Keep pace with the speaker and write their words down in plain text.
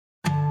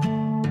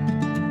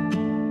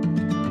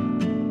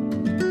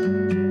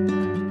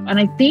And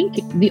I think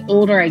the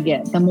older I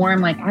get, the more I'm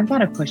like, I've got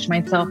to push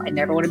myself. I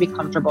never want to be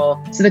comfortable.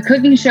 So the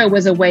cooking show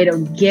was a way to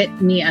get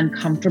me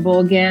uncomfortable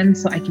again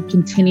so I could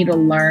continue to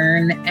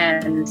learn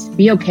and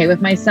be okay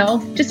with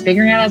myself, just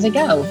figuring it out as I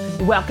go.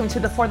 Welcome to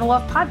the For the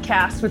Love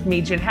podcast with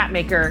me, Jen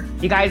Hatmaker.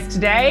 You guys,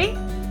 today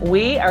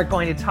we are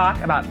going to talk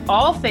about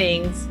all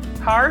things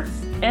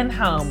hearth and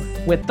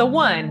home with the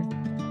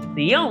one,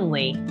 the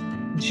only,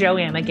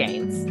 Joanna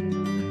Gaines.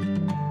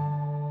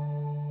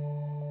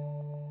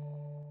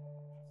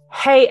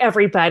 Hey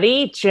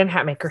everybody, Jen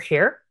Hatmaker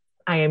here.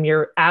 I am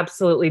your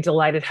absolutely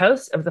delighted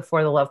host of the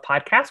For the Love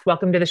podcast.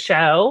 Welcome to the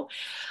show.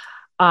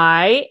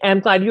 I am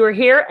glad you are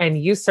here, and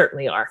you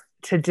certainly are.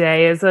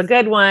 Today is a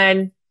good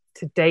one.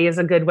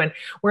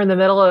 We're in the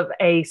middle of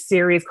a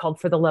series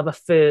called For the Love of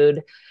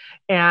Food,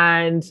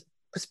 and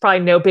it's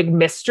probably no big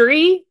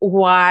mystery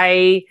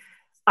why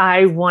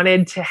I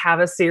wanted to have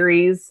a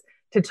series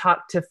to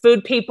talk to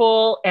food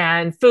people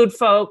and food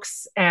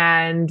folks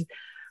and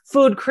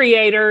food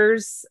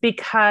creators,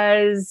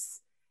 because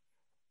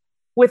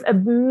with a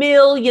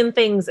million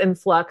things in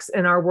flux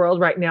in our world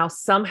right now,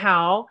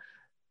 somehow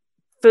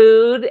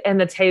food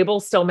and the table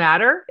still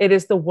matter. It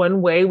is the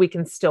one way we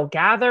can still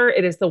gather.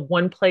 It is the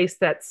one place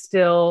that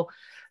still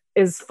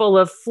is full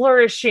of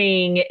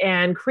flourishing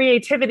and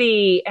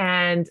creativity.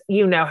 And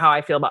you know how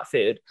I feel about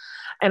food.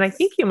 And I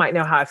think you might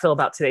know how I feel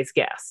about today's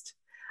guest.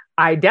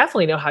 I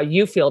definitely know how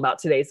you feel about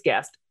today's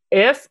guest.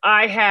 If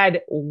I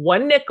had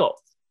one nickel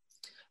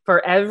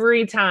for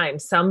every time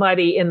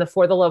somebody in the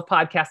For the Love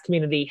podcast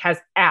community has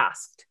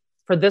asked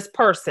for this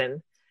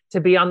person to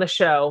be on the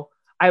show,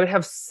 I would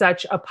have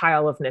such a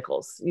pile of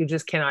nickels. You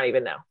just cannot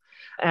even know.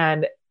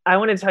 And I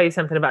want to tell you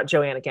something about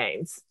Joanna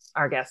Gaines,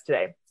 our guest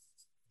today.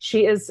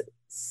 She is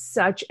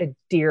such a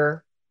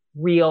dear,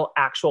 real,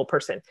 actual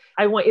person.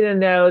 I want you to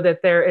know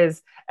that there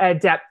is a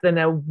depth and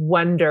a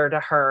wonder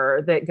to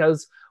her that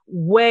goes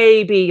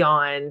way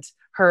beyond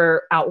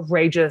her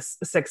outrageous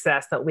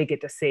success that we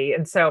get to see.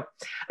 And so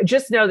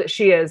just know that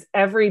she is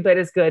every bit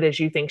as good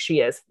as you think she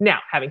is. Now,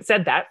 having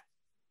said that,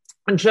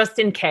 just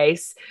in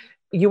case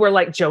you were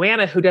like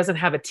Joanna, who doesn't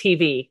have a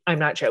TV, I'm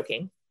not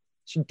joking.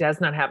 She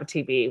does not have a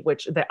TV,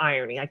 which the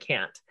irony, I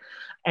can't.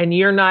 And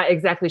you're not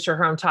exactly sure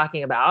who I'm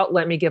talking about.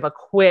 Let me give a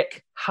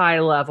quick high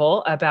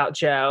level about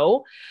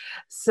Jo.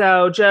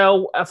 So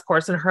Jo, of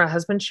course, and her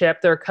husband Chip,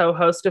 they're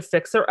co-host of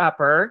Fixer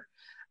Upper,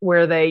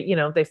 where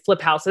they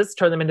flip houses,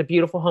 turn them into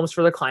beautiful homes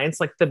for their clients,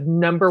 like the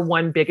number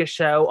one biggest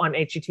show on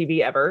HGTV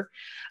ever,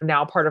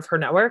 now part of her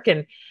network.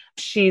 And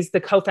she's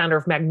the co-founder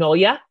of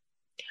Magnolia,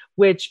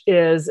 which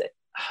is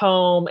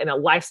home and a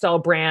lifestyle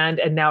brand,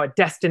 and now a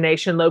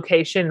destination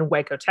location in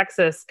Waco,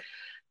 Texas.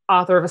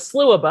 Author of a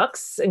slew of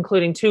books,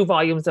 including 2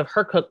 volumes of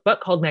her cookbook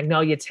called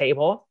Magnolia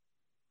Table.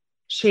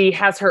 She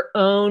has her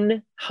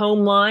own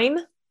home line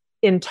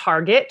in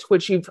Target,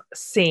 which you're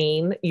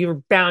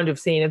bound to have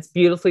seen. It's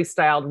beautifully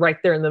styled right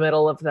there in the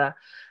middle of the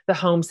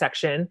home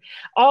section,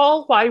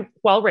 all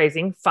while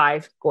raising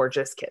 5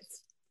 gorgeous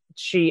kids.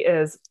 She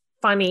is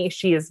funny.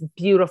 She is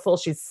beautiful.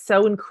 She's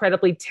so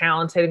incredibly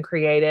talented and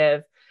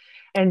creative,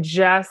 and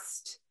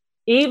just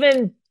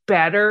even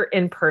better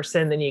in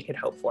person than you could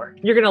hope for.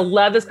 You're going to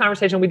love this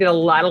conversation. We did a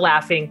lot of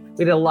laughing.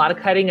 We did a lot of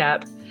cutting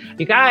up.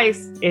 You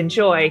guys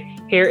enjoy.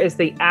 Here is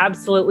the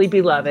absolutely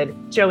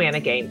beloved Joanna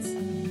Gaines.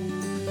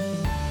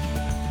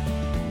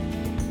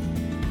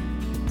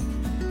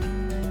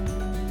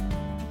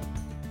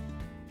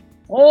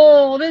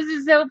 Oh, this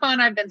is so fun.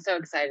 I've been so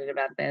excited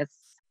about this.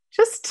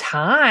 Just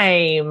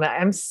time.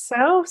 I'm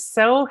so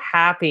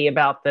happy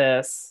about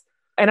this.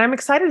 And I'm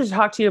excited to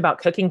talk to you about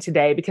cooking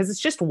today because it's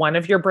just one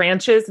of your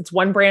branches. It's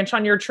one branch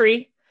on your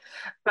tree,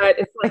 but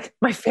it's like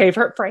my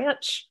favorite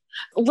branch.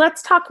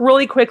 Let's talk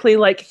really quickly.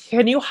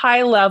 Can you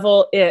high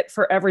level it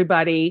for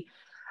everybody?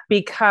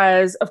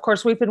 Because of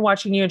course we've been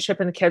watching you and Chip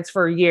and the kids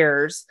for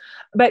years,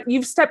 but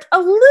you've stepped a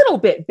little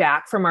bit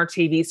back from our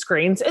TV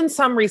screens in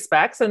some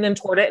respects and then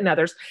toward it in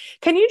others.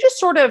 Can you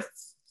just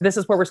this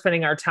is where we're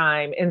spending our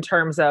time in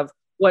terms of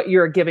what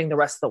you're giving the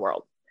rest of the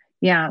world?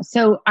 Yeah.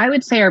 So I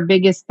would say our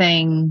biggest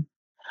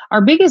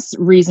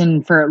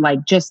reason for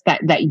just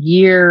that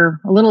year,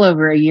 a little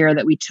over a year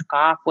that we took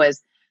off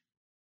was,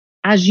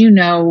 as you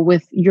know,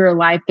 with your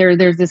life,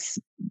 there's this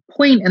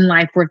point in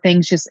life where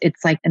things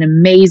it's like an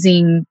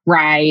amazing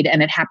ride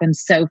and it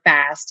happens so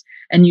fast.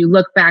 And you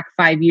look back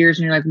 5 years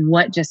and you're like,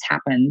 what just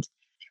happened?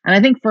 And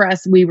I think for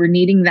us, we were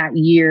needing that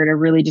year to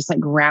really just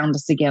ground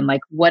us again.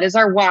 What is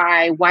our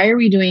why? Why are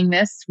we doing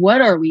this?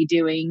 What are we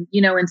doing?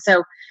 And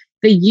so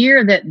the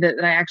year that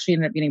I actually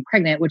ended up getting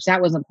pregnant, which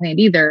that wasn't planned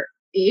either,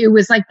 it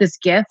was like this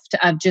gift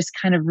of just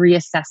kind of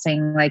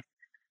reassessing,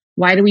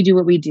 why do we do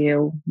what we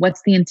do?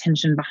 What's the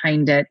intention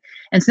behind it?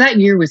 And so that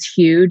year was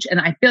huge. And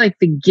I feel like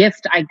the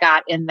gift I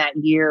got in that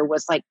year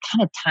was kind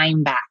of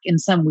time back in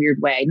some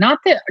weird way. Not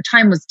that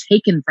time was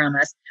taken from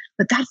us,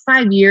 but that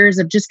 5 years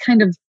of just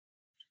kind of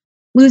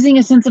losing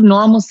a sense of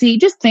normalcy,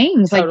 just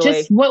things Totally.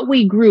 Just what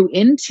we grew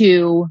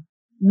into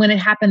when it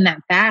happened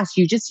that fast.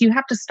 You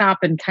have to stop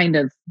and kind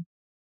of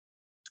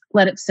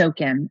let it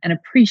soak in and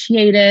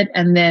appreciate it.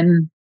 And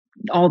then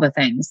all the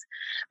things.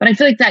 But I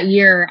feel like that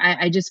year,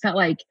 I just felt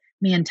like,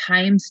 man,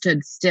 time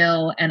stood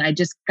still. And I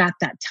just got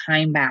that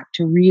time back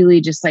to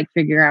really just like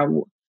figure out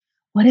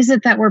what is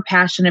it that we're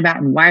passionate about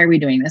and why are we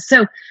doing this?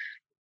 So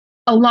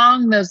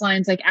along those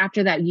lines, like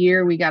after that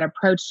year, we got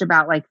approached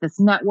about like this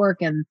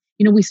network and,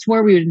 we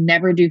swore we would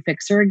never do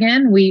Fixer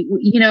again.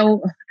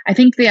 I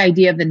think the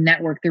idea of the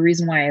network, the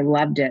reason why I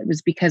loved it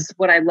was because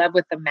what I love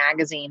with the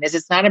magazine is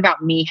it's not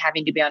about me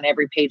having to be on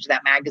every page of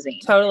that magazine.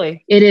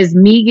 Totally. It is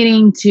me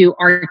getting to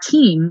our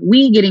team,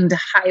 we getting to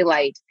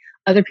highlight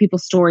other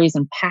people's stories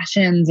and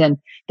passions. And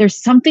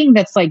there's something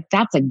that's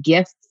a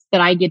gift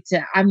that I get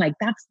to, I'm like,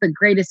 that's the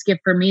greatest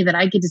gift for me that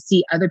I get to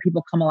see other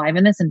people come alive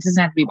in this. And it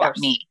doesn't have to be about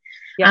me.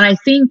 Yeah. And I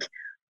think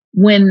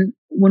when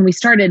we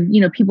started,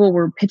 people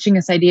were pitching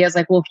us ideas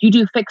like, well, if you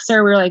do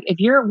Fixer, we're like, if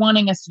you're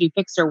wanting us to do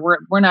Fixer,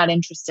 we're not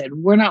interested.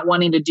 We're not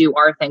wanting to do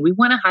our thing. We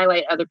want to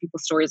highlight other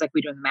people's stories like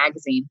we do in the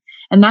magazine.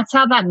 And that's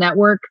how that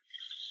network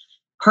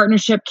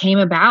partnership came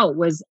about,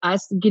 was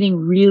us getting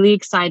really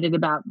excited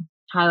about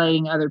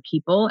highlighting other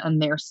people and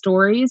their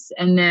stories.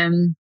 And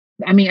then,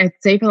 I'd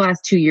say for the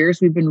last 2 years,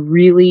 we've been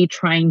really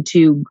trying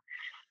to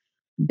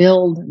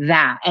build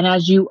that. And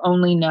as you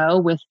only know,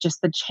 with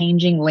just the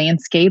changing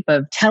landscape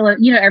of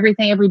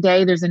everything every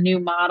day, there's a new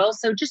model.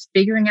 So just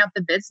figuring out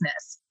the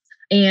business.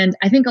 And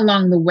I think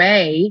along the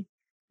way,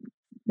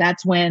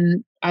 that's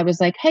when I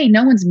was like, hey,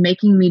 no one's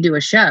making me do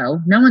a show.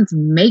 No one's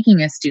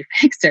making us do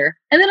Fixer.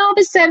 And then all of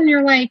a sudden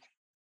you're like,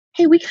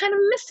 hey, we kind of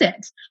miss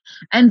it.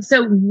 And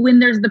so when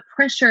there's the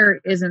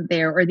pressure isn't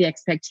there or the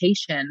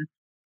expectation,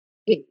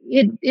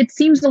 it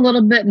seems a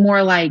little bit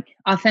more like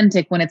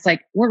authentic when it's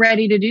like, we're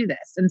ready to do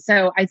this. And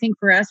so I think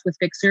for us with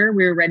Fixer,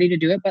 we were ready to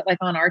do it, but like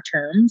on our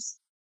terms.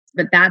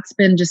 But that's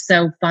been just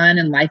so fun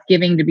and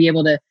life-giving to be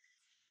able to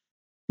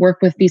work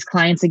with these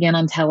clients again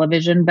on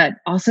television, but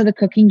also the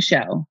cooking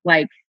show.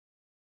 Like,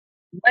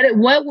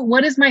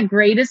 what is my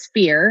greatest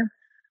fear?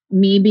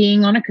 Me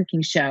being on a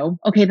cooking show.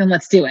 Okay, then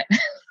let's do it.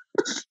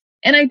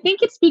 And I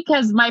think it's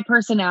because my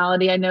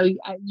personality, I know,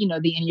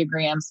 the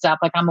Enneagram stuff,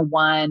 like I'm a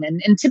 1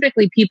 and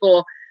typically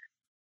people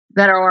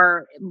that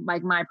are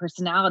like my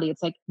personality,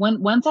 it's like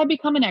once I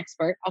become an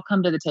expert, I'll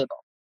come to the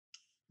table.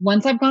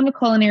 Once I've gone to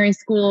culinary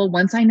school,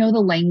 once I know the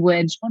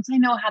language, once I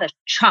know how to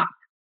chop,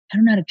 I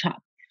don't know how to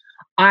chop,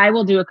 I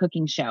will do a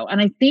cooking show.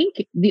 And I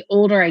think the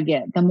older I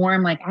get, the more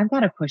I'm like, I've got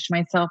to push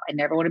myself. I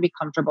never want to be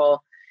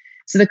comfortable.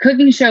 So the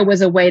cooking show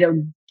was a way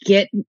to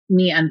get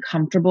me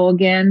uncomfortable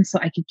again so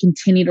I could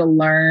continue to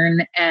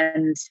learn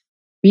and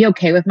be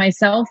okay with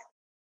myself,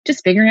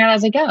 just figuring out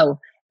as I go.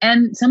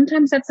 And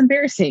sometimes that's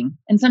embarrassing.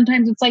 And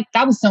sometimes it's like,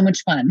 that was so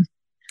much fun.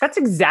 That's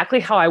exactly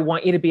how I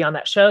want you to be on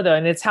that show, though.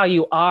 And it's how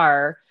you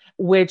are,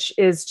 which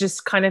is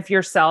just kind of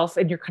yourself,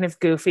 and you're kind of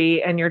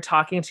goofy and you're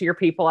talking to your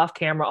people off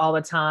camera all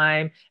the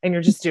time and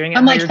you're just doing it.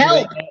 I'm like,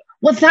 help,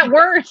 what's that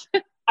word?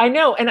 I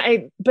know.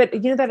 But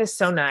that is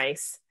so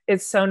nice.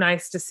 It's so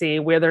nice to see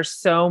where there's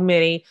so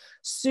many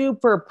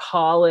super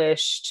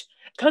polished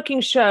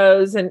cooking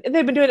shows and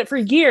they've been doing it for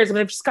years.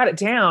 They've just got it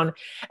down.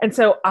 And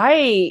so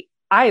I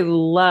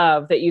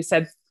love that you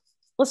said,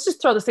 let's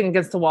just throw this thing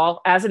against the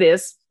wall as it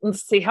is.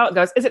 Let's see how it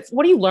goes.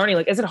 What are you learning?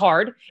 Like, is it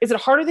hard? Is it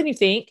harder than you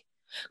think?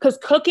 Because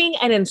cooking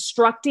and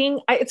instructing,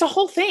 it's a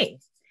whole thing.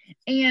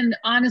 And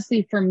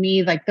honestly, for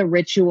me, like the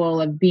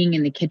ritual of being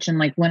in the kitchen,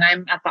 like when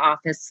I'm at the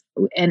office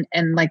and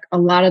like a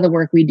lot of the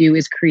work we do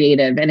is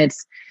creative, and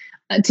it's,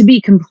 to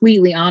be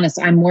completely honest,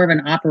 I'm more of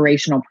an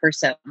operational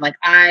person. Like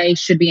I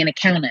should be an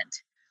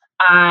accountant.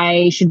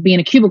 I should be in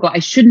a cubicle. I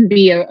shouldn't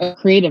be a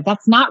creative.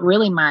 That's not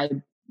really my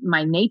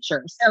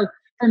nature. So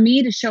for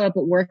me to show up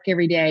at work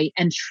every day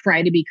and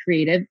try to be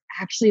creative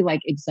actually like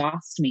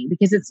exhausts me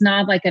because it's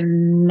not like a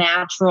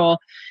natural.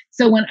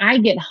 So when I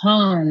get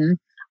home,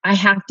 I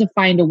have to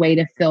find a way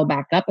to fill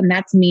back up. And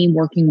that's me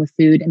working with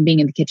food and being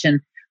in the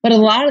kitchen. But a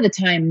lot of the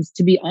times,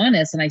 to be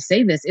honest, and I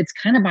say this, it's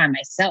kind of by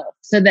myself.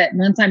 So that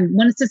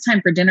when it's just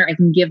time for dinner, I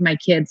can give my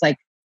kids like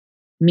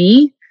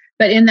me.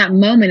 But in that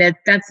moment,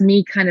 that's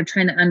me kind of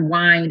trying to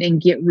unwind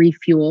and get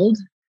refueled.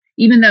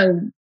 Even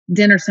though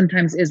dinner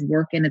sometimes is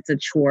work and it's a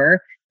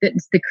chore,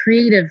 it's the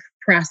creative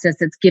process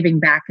that's giving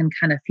back and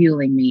kind of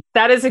fueling me.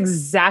 That is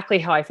exactly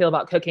how I feel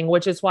about cooking,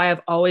 which is why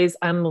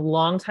I'm a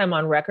long time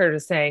on record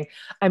as saying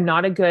I'm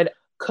not a good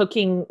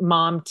cooking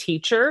mom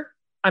teacher.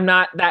 I'm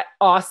not that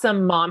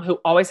awesome mom who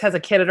always has a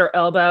kid at her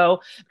elbow,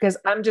 because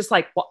I'm just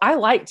like, well, I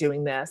like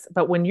doing this,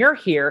 but when you're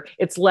here,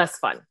 it's less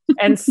fun.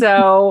 And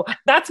so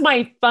that's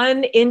my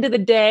fun end of the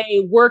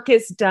day. Work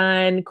is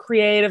done,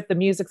 creative, the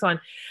music's on.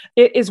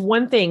 It is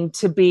one thing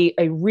to be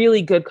a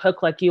really good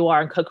cook like you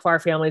are and cook for our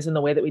families in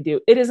the way that we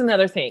do. It is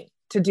another thing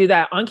to do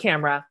that on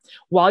camera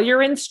while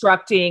you're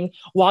instructing,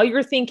 while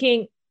you're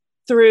thinking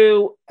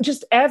through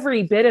just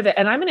every bit of it.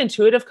 And I'm an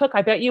intuitive cook.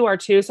 I bet you are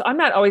too. So I'm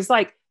not always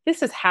like,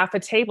 this is half a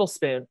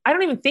tablespoon. I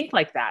don't even think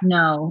like that.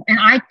 No. And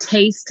I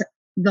taste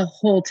the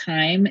whole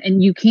time,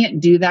 and you can't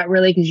do that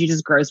really because you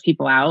just gross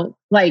people out.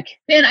 Like,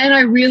 and I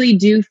really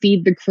do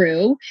feed the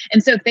crew.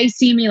 And so if they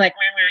see me like,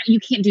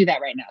 you can't do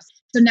that right now.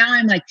 So now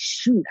I'm like,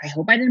 shoot, I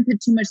hope I didn't put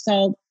too much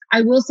salt.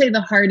 I will say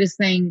the hardest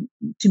thing,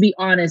 to be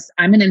honest,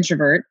 I'm an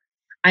introvert.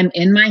 I'm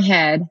in my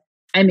head.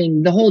 I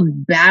mean, the whole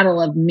battle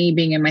of me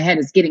being in my head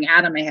is getting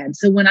out of my head.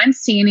 So when I'm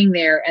standing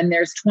there and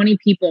there's 20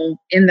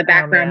 people in the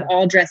background,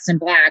 all dressed in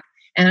black,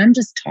 and I'm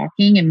just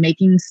talking and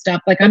making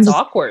stuff like That's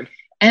awkward.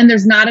 And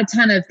there's not a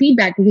ton of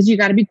feedback because you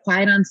got to be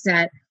quiet on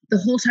set. The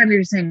whole time you're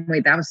just saying,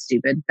 wait, that was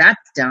stupid.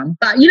 That's dumb.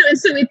 But, and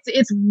so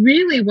it's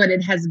really what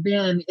it has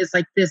been is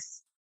like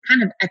this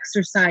kind of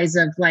exercise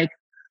of like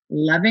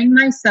loving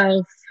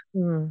myself.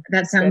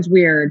 That sounds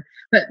weird,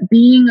 but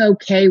being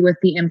okay with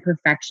the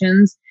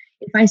imperfections.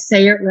 If I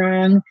say it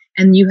wrong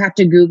and you have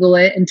to Google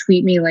it and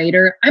tweet me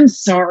later, I'm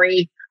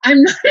sorry.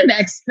 I'm not an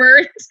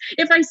expert.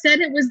 If I said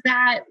it was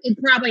that, it's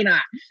probably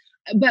not.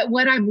 But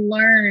what I've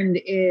learned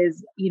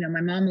is,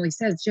 my mom always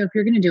says, Jo, if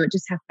you're going to do it,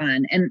 just have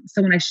fun. And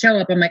so when I show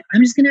up, I'm like,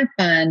 I'm just going to have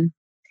fun.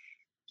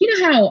 You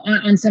know how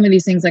on some of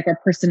these things, like our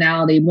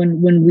personality,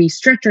 when we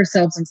stretch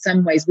ourselves in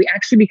some ways, we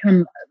actually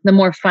become the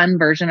more fun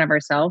version of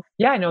ourselves.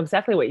 Yeah, I know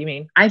exactly what you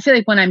mean. I feel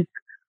like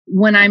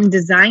when I'm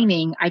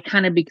designing,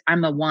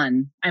 I'm a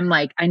 1. I'm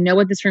like, I know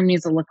what this room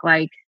needs to look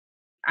like.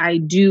 I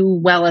do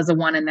well as a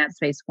 1 in that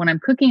space. When I'm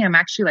cooking, I'm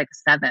actually like a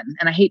 7.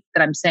 And I hate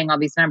that I'm saying all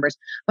these numbers,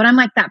 but I'm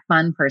like that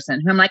fun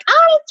person who I'm like,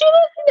 oh, let's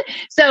do this.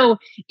 So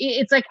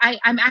it's like,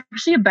 I'm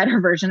actually a better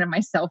version of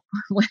myself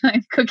when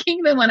I'm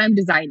cooking than when I'm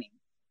designing.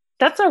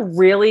 That's a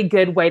really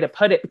good way to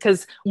put it,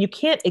 because you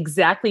can't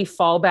exactly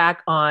fall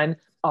back on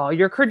all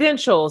your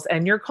credentials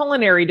and your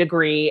culinary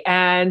degree.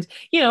 And,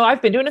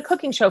 I've been doing a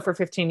cooking show for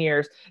 15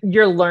 years.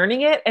 You're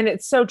learning it. And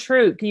it's so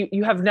true.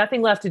 You have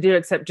nothing left to do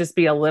except just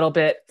be a little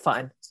bit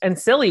fun and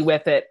silly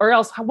with it, or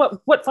else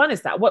what fun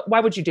is that? Why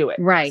would you do it?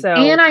 Right.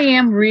 And I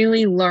am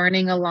really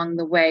learning along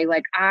the way.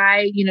 Like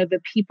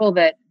the people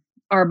that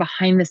are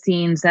behind the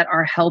scenes that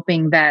are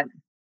helping that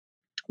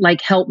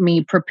like help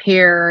me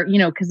prepare,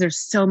 because there's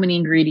so many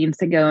ingredients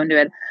that go into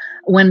it.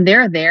 When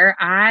they're there,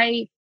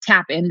 I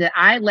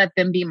let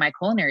them be my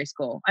culinary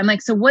school. I'm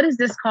like, so what is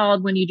this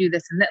called when you do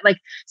this and that? Like,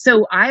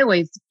 so I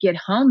always get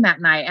home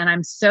that night and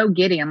I'm so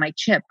giddy. I'm like,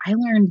 Chip, I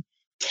learned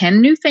 10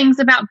 new things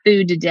about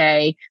food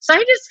today. So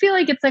I just feel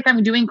like it's like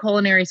I'm doing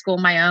culinary school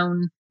my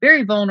own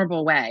very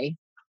vulnerable way,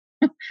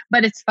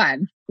 but it's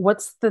fun.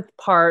 What's the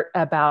part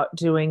about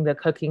doing the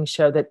cooking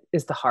show that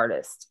is the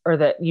hardest or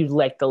that you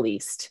like the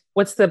least?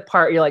 What's the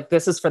part you're like,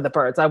 this is for the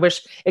birds? I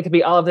wish it could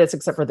be all of this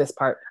except for this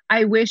part.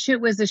 I wish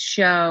it was a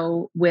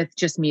show with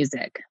just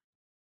music.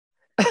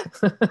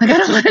 Like, I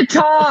don't want to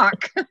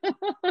talk.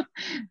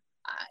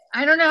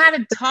 I don't know how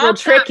to talk real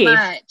tricky.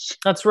 That much.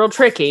 That's real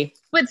tricky.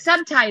 But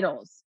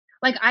subtitles.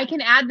 Like I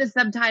can add the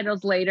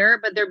subtitles later,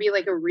 but there'd be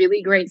like a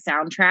really great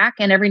soundtrack.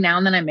 And every now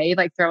and then I may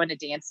like throw in a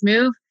dance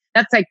move.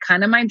 That's like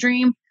kind of my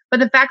dream. But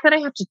the fact that I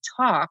have to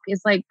talk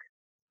is like,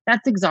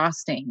 that's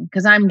exhausting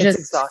because it's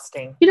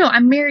exhausting.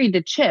 I'm married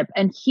to Chip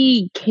and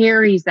he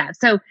carries that.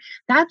 So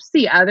that's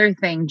the other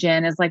thing,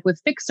 Jen, is like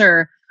with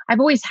Fixer,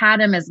 I've always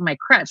had him as my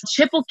crutch.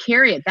 Chip will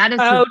carry it. That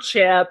is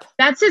Chip.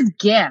 That's his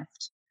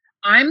gift.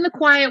 I'm the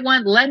quiet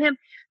one. Let him.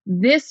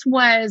 It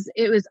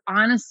was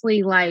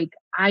honestly like,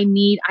 I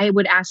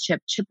would ask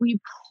Chip, will you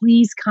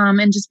please come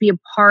and just be a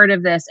part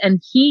of this?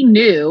 And he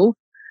knew,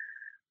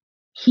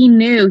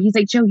 he's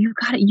like, Jo, you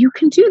got it. You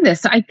can do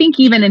this. So I think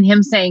even in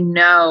him saying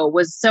no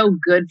was so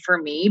good for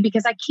me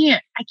because I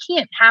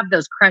can't have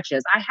those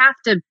crutches. I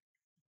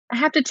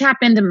have to tap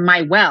into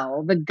my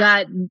the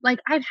gut. Like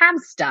I have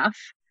stuff.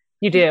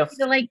 You do.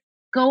 To like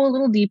go a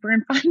little deeper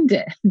and find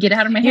it. Get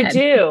out of my head.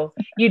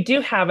 You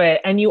do have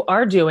it and you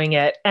are doing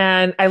it.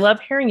 And I love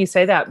hearing you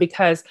say that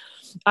because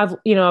I've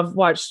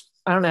watched,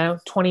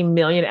 20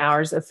 million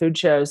hours of food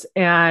shows.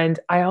 And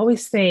I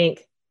always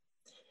think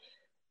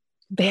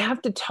they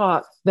have to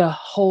talk the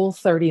whole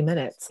 30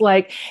 minutes.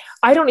 Like,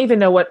 I don't even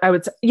know what I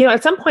would say.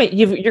 At some point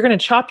you're going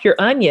to chop your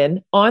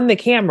onion on the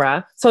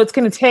camera. So it's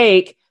going to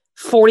take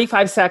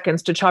 45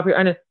 seconds to chop your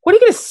onion. What are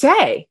you going to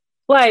say?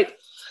 Like,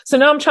 so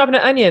now I'm chopping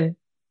an onion.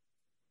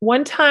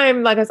 One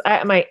time, like I was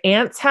at my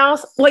aunt's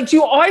house, like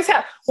you always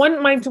have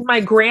my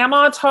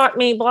grandma taught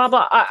me blah,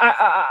 blah.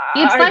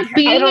 It's like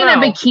being in a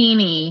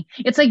bikini.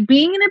 It's like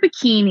being in a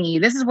bikini.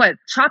 This is what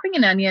chopping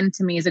an onion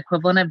to me is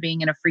equivalent of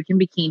being in a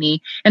freaking bikini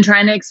and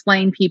trying to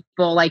explain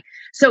people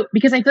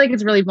because I feel like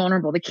it's really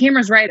vulnerable. The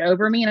camera's right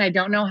over me and I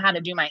don't know how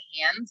to do my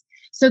hands.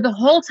 So the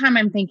whole time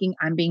I'm thinking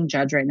I'm being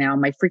judged right now,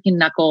 my freaking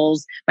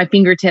knuckles, my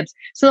fingertips.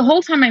 So the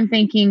whole time I'm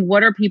thinking,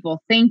 what are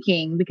people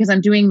thinking because I'm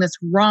doing this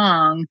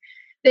wrong?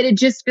 That it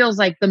just feels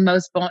like the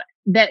most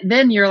that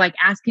then you're like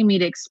asking me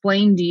to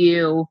explain to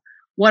you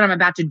what I'm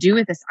about to do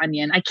with this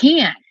onion. I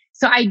can't.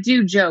 So I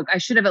do joke. I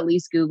should have at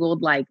least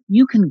Googled, like,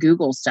 you can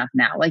Google stuff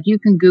now. Like you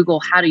can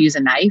Google how to use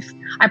a knife.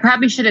 I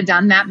probably should have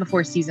done that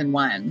before season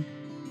 1.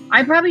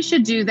 I probably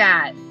should do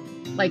that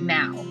like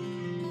now.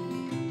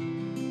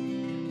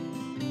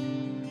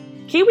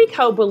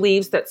 KiwiCo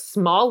believes that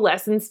small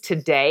lessons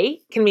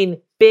today can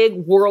mean big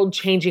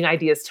world-changing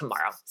ideas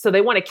tomorrow. So they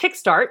want to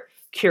kickstart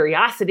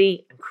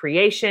curiosity and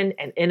creation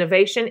and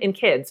innovation in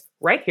kids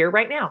right here,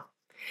 right now.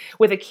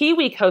 With a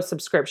KiwiCo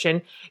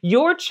subscription,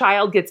 your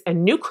child gets a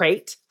new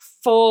crate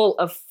full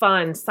of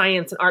fun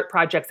science and art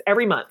projects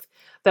every month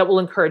that will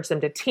encourage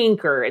them to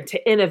tinker and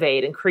to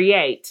innovate and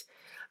create.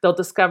 They'll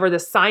discover the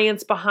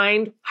science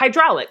behind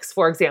hydraulics,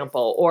 for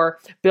example, or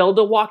build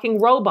a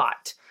walking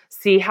robot,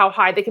 see how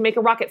high they can make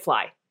a rocket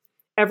fly.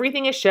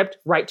 Everything is shipped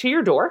right to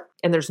your door,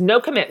 and there's no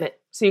commitment,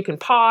 so you can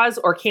pause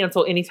or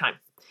cancel anytime.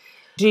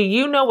 Do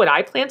you know what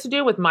I plan to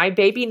do with my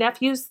baby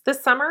nephews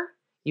this summer?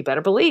 You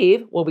better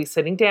believe we'll be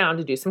sitting down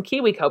to do some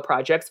KiwiCo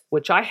projects,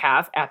 which I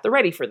have at the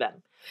ready for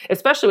them.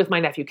 Especially with my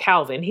nephew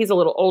Calvin. He's a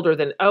little older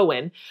than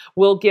Owen.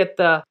 We'll get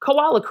the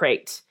koala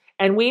crate,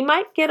 and we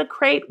might get a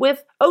crate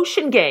with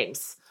ocean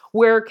games,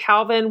 where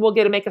Calvin will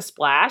get to make a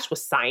splash with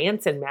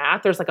science and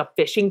math. There's like a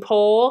fishing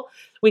pole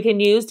we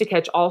can use to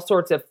catch all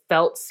sorts of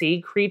felt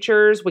sea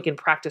creatures. We can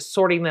practice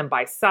sorting them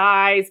by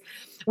size.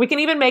 We can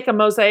even make a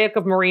mosaic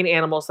of marine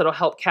animals that'll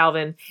help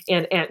Calvin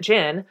and Aunt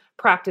Jen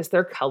practice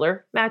their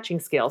color matching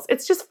skills.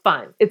 It's just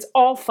fun. It's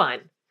all fun.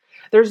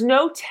 There's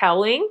no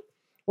telling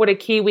what a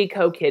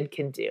KiwiCo kid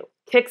can do.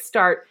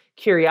 Kickstart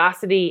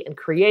curiosity and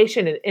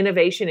creation and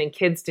innovation in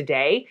kids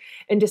today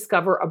and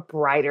discover a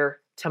brighter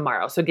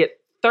tomorrow. So get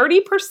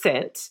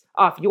 30%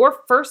 off your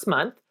first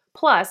month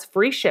plus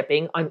free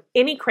shipping on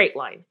any crate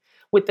line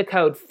with the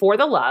code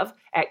FORTHELOVE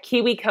at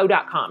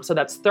kiwico.com. So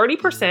that's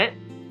 30%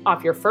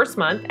 off your first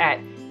month at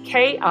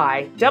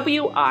kiwico.com,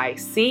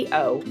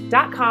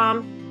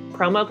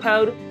 promo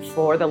code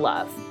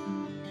FORTHELOVE.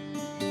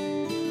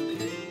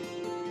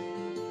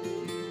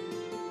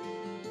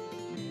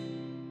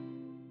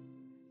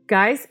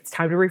 Guys, it's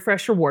time to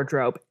refresh your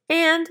wardrobe,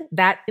 and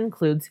that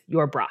includes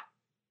your bra.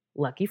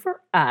 Lucky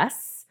for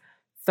us,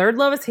 Third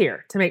Love is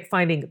here to make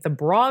finding the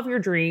bra of your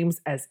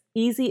dreams as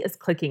easy as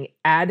clicking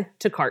add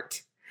to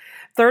cart.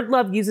 Third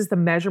Love uses the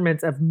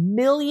measurements of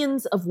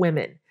millions of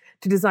women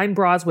to design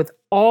bras with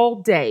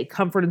all-day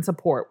comfort and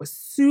support, with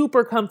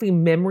super comfy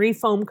memory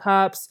foam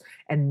cups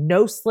and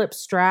no-slip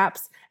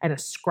straps and a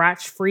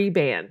scratch-free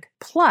band.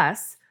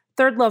 Plus,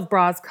 Third Love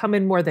bras come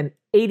in more than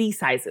 80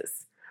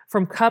 sizes,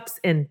 from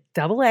cups in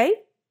AA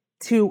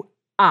to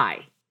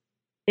I,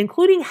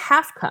 including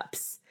half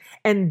cups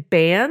and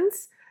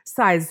bands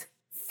size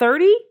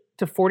 30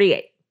 to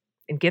 48.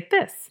 And get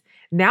this,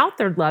 now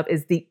Third Love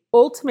is the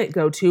ultimate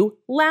go-to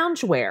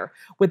loungewear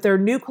with their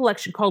new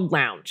collection called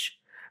Lounge.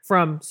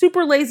 From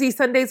super lazy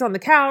Sundays on the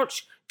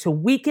couch to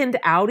weekend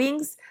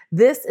outings,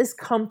 this is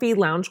comfy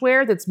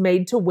loungewear that's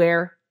made to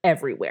wear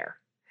everywhere.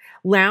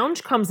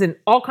 Lounge comes in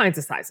all kinds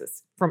of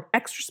sizes, from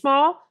extra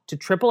small to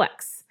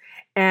XXX.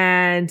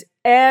 And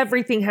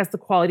everything has the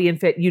quality and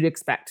fit you'd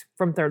expect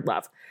from Third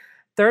Love.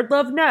 Third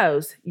Love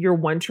knows your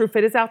one true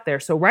fit is out there.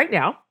 So right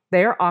now,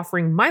 they are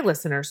offering my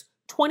listeners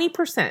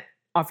 20%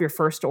 off your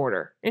first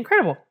order.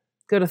 Incredible.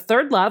 Go to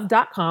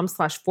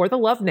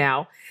thirdlove.com/forthelove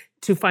now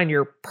to find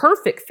your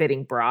perfect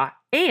fitting bra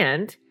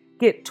and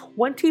get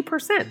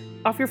 20%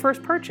 off your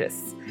first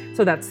purchase.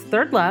 So that's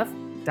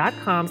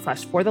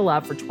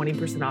thirdlove.com/forthelove for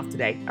 20% off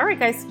today. All right,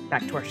 guys,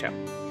 back to our show.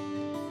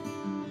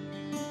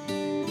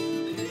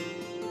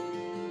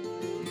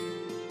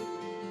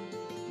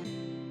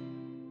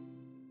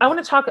 I want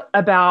to talk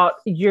about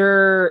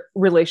your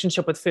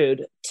relationship with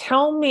food.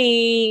 Tell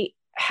me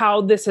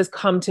how this has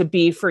come to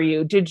be for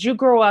you. Did you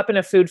grow up in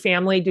a food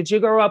family? Did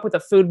you grow up with a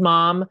food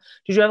mom?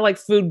 Did you have like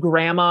food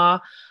grandma?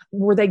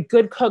 Were they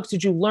good cooks?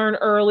 Did you learn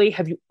early?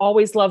 Have you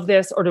always loved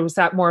this? Or was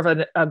that more of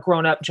a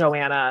grown-up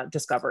Joanna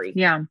discovery?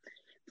 Yeah.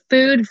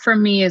 Food for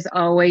me has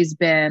always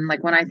been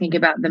like, when I think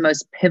about the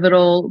most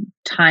pivotal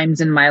times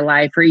in my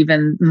life, or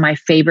even my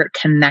favorite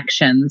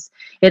connections,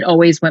 it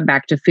always went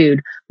back to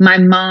food. My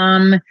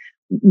mom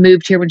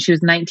moved here when she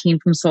was 19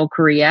 from Seoul,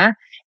 Korea.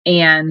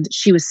 And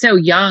she was so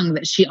young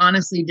that she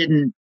honestly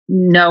didn't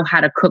know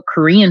how to cook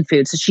Korean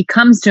food. So she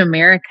comes to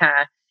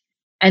America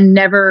and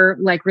never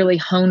like really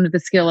honed the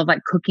skill of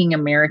like cooking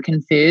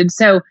American food.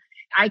 So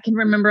I can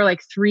remember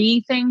like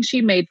 3 things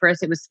she made for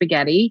us. It was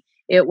spaghetti.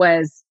 It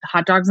was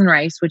hot dogs and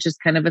rice, which is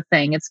kind of a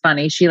thing. It's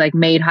funny. She like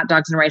made hot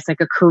dogs and rice,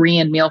 like a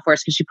Korean meal for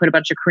us, because she put a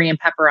bunch of Korean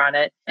pepper on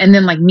it. And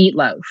then like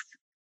meatloaf.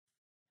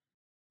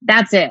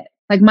 That's it.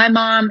 Like my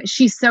mom,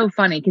 she's so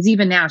funny because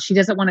even now she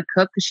doesn't want to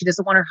cook because she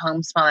doesn't want her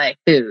home to smell like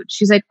food.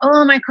 She's like,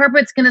 oh, my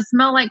carpet's going to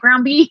smell like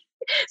ground beef.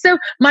 So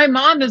my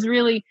mom is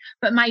really,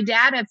 but my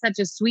dad had such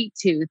a sweet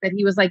tooth that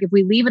he was like, if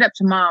we leave it up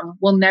to mom,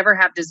 we'll never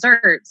have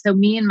dessert. So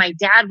me and my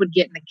dad would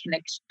get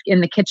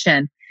in the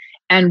kitchen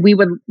and we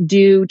would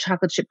do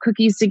chocolate chip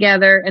cookies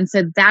together. And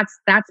so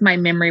that's my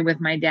memory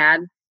with my dad.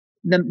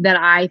 That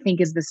I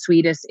think is the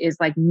sweetest is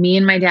like me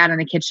and my dad in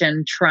the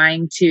kitchen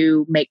trying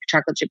to make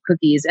chocolate chip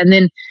cookies. And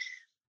then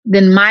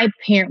my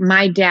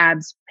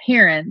dad's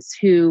parents,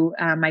 who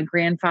my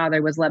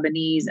grandfather was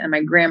Lebanese and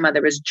my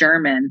grandmother was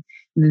German,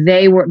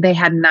 they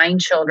had 9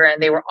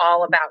 children. They were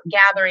all about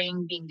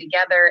gathering, being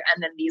together,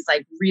 and then these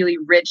like really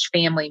rich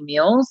family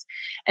meals.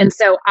 And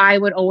so I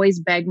would always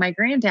beg my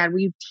granddad,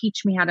 will you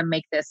teach me how to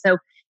make this? So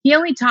he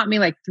only taught me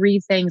like 3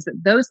 things, but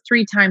those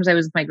 3 times I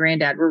was with my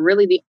granddad were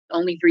really the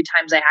only 3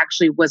 times I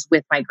actually was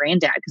with my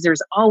granddad, because there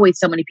was always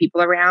so many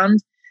people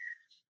around.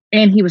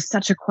 And he was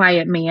such a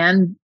quiet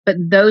man. But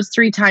those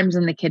 3 times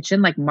in the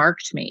kitchen, like,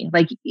 marked me.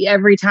 Like,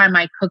 every time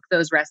I cook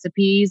those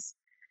recipes,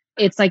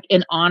 it's, like,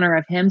 in honor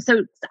of him.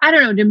 So, I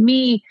don't know, to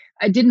me,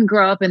 I didn't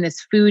grow up in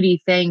this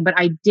foodie thing, but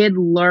I did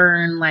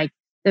learn, like,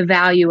 the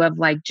value of,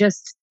 like,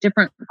 just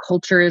different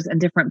cultures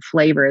and different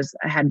flavors.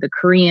 I had the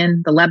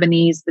Korean, the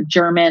Lebanese, the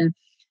German,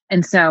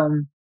 and so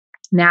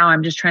now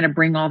I'm just trying to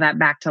bring all that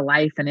back to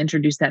life and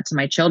introduce that to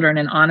my children,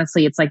 and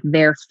honestly, it's, like,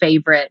 their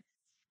favorite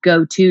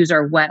go-tos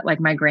are what, like,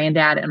 my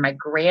granddad and my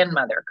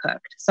grandmother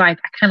cooked. So I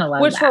kinda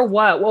love Which that. were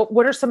what?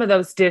 What are some of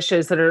those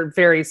dishes that are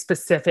very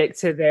specific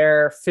to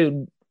their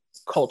food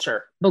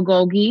culture?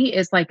 Bulgogi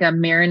is like a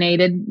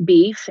marinated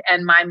beef,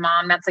 and my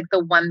mom, that's like the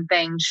one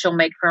thing she'll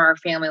make for our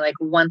family like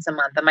once a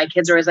month. And my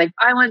kids are always like,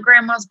 I want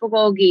grandma's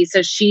bulgogi.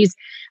 So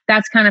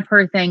that's kind of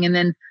her thing. And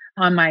then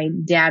on my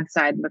dad's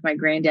side with my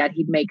granddad,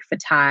 he'd make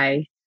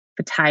fatai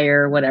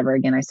or whatever.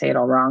 Again, I say it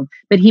all wrong,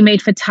 but he made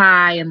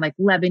fatai and like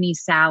Lebanese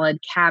salad,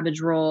 cabbage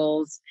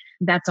rolls.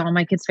 That's all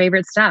my kids'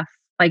 favorite stuff.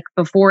 Like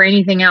before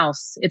anything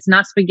else, it's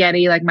not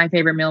spaghetti. Like my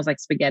favorite meal is like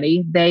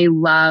spaghetti. They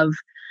love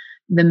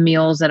the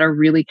meals that are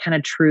really kind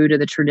of true to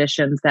the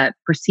traditions that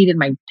preceded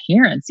my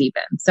parents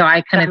even. So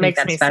I kind of think makes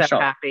that's me special.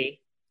 So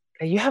happy.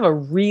 You have a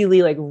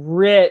really like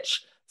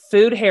rich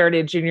food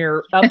heritage in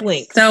your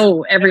uplinks.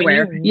 So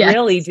everywhere. I mean, you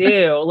really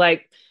do.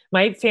 Like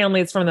my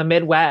family is from the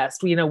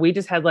Midwest. We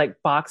just had like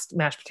boxed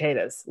mashed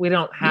potatoes. We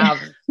don't have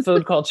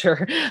food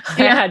culture.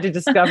 I had to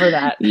discover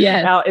that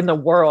out in the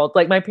world.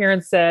 Like my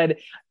parents said,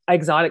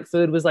 exotic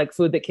food was like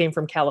food that came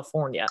from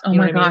California. Oh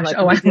my gosh.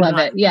 Like, I love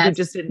it. Yes. We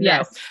just didn't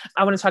know.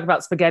 I want to talk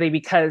about spaghetti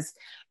because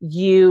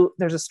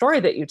there's a story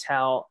that you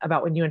tell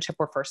about when you and Chip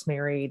were first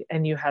married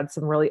and you had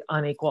some really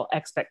unequal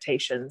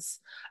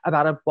expectations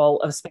about a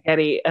bowl of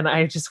spaghetti. And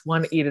I just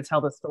want you to tell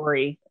the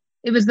story.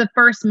 It was the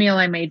first meal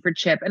I made for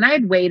Chip, and I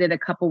had waited a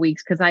couple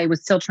weeks because I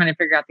was still trying to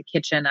figure out the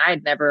kitchen. I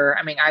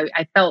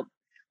felt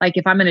like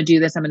if I'm going to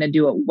do this, I'm going to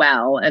do it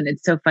well. And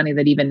it's so funny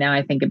that even now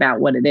I think about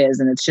what it is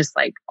and it's just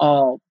like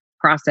all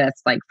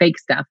processed, like fake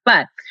stuff.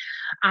 But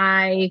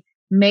I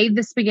made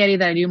the spaghetti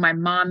that I do. My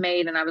mom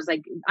made, and I was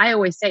like, I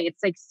always say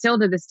it's like still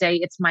to this day,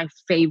 it's my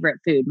favorite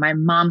food. My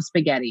mom's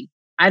spaghetti.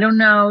 I don't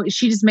know.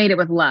 She just made it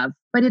with love,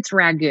 but it's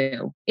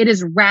ragu. It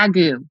is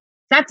ragu.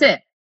 That's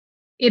it.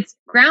 It's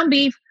ground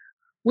beef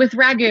with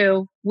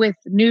ragu with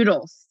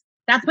noodles.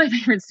 That's my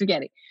favorite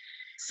spaghetti.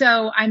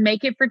 So I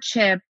make it for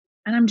Chip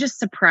and I'm just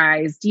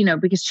surprised,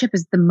 because Chip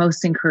is the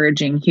most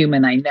encouraging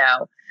human I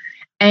know.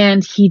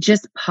 And he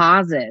just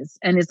pauses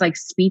and is like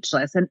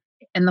speechless.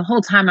 And the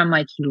whole time I'm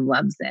like, he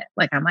loves it.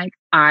 Like, I'm like,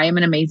 I am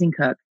an amazing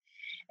cook.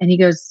 And he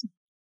goes,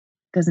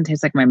 doesn't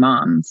taste like my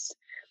mom's.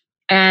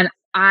 And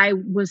I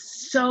was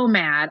so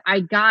mad.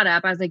 I got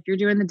up. I was like, you're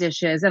doing the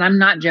dishes. And I'm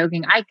not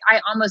joking. I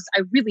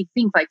really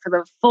think like for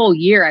the full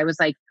year, I was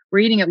like, we're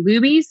eating at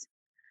Luby's,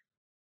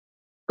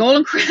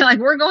 Golden Corral, like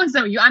we're going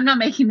somewhere. I'm not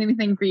making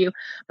anything for you.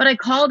 But I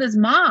called his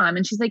mom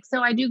and she's like,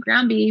 so I do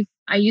ground beef.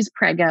 I use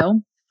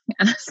Prego.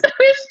 And so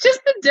it's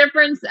just the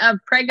difference of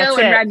Prego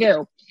and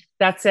ragu.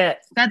 That's it.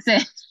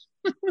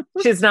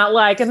 She's not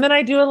like, and then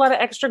I do a lot of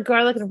extra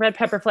garlic and red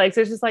pepper flakes.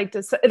 It's just like,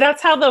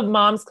 that's how the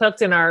moms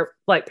cooked in our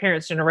like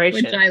parents'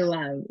 generation. Which I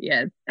love.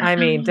 Yes. I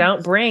mean,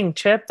 don't bring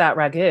Chip that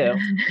ragu,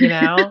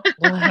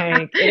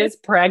 like it is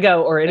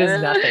Prego or it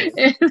is nothing.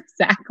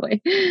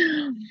 Exactly.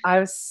 I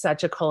was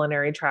such a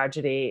culinary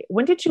tragedy.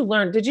 When did you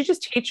learn? Did you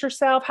just teach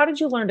yourself? How did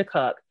you learn to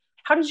cook?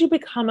 How did you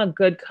become a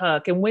good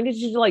cook? And when did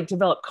you like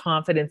develop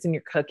confidence in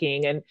your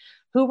cooking? And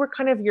who were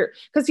kind of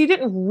because you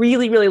didn't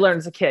really, really learn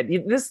as a kid.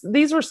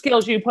 These were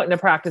skills you put into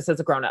practice as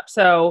a grown-up.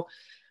 So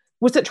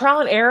was it trial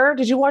and error?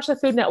 Did you watch the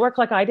Food Network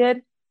like I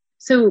did?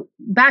 So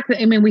back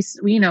then, I mean,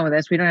 we know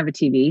this, we don't have a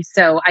TV.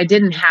 So I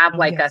didn't have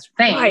a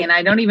thing. Right. And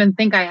I don't even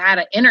think I had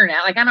an internet.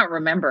 Like, I don't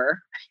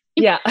remember.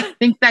 Yeah. I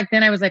think back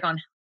then I was like on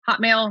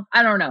Hotmail.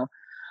 I don't know.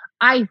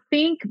 I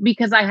think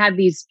because I had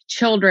these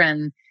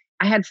children,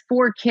 I had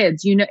 4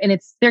 kids, and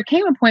there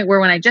came a point where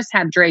when I just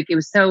had Drake, it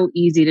was so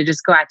easy to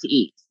just go out to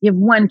eat. You have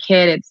 1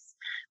 kid, it's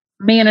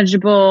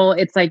manageable,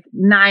 it's like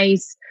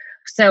nice.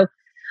 So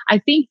I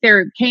think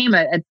there came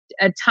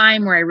a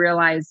time where I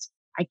realized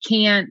I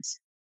can't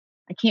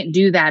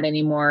do that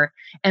anymore.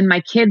 And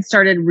my kids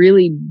started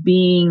really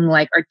being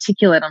like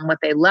articulate on what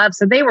they love.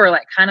 So they were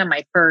like kind of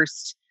my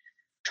first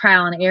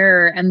trial and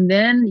error. And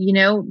then,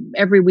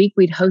 every week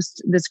we'd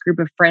host this group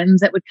of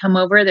friends that would come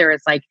over. There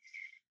was like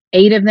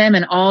 8 of them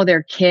and all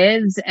their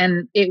kids.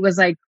 And it was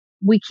like,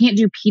 we can't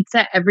do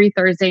pizza every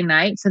Thursday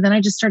night. So then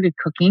I just started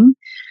cooking.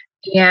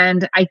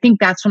 And I think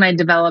that's when I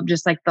developed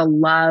just like the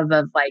love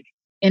of like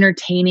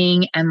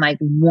entertaining and like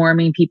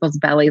warming people's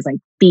bellies, like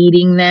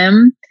feeding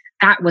them.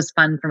 That was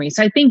fun for me.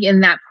 So I think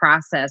in that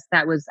process,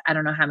 that was, I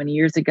don't know how many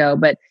years ago,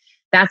 but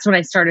that's when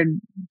I started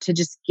to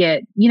just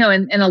get,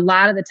 and a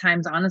lot of the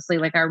times, honestly,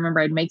 like I remember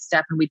I'd make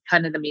stuff and we'd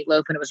cut into the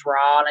meatloaf and it was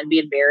raw and I'd be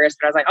embarrassed,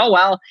 but I was like, oh,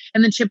 well,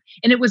 and then Chip,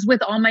 and it was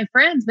with all my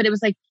friends, but it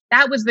was like,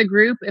 that was the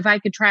group. If I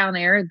could trial and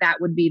error, that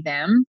would be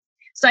them.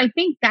 So I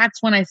think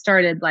that's when I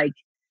started like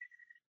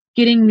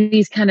getting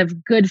these kind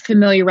of good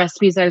familiar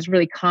recipes I was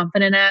really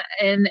confident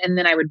in, and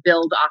then I would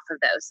build off of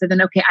those. So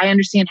then, okay, I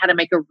understand how to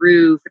make a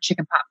roux for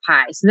chicken pot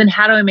pie. So then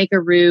how do I make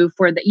a roux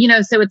for the,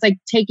 so it's like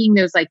taking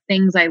those like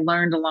things I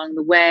learned along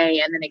the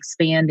way and then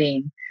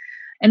expanding.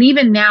 And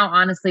even now,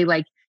 honestly,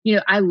 like,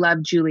 I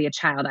love Julia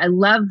Child. I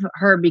love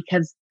her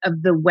because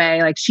of the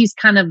way, like, she's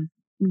kind of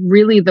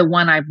really the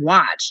one I've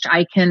watched.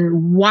 I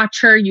can watch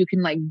her. You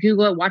can like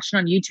Google it, watch it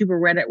on YouTube or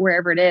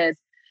wherever it is.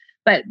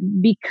 But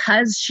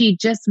because she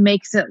just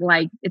makes it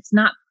like, it's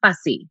not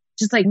fussy,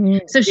 just like,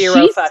 so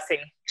zero fussy.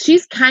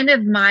 She's kind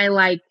of my,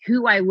 like,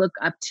 who I look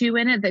up to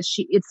in it, that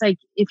it's like,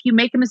 if you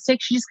make a mistake,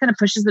 she just kind of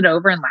pushes it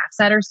over and laughs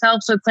at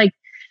herself. So it's like,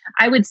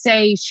 I would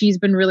say she's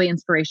been really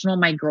inspirational.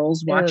 My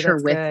girls watch her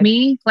with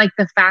me. Like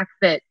the fact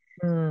that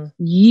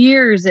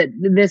years that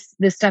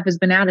this stuff has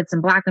been out, it's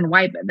in black and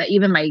white, but that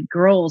even my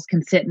girls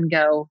can sit and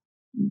go,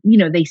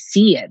 they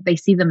see it, they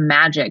see the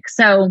magic.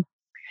 So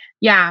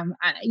yeah,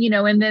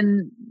 and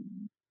then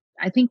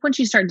I think once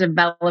you start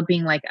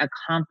developing like a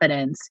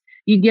confidence,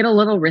 you get a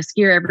little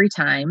riskier every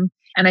time.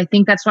 And I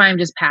think that's why I'm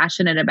just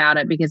passionate about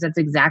it, because that's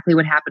exactly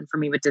what happened for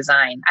me with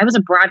design. I was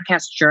a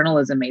broadcast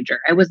journalism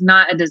major. I was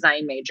not a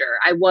design major.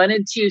 I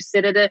wanted to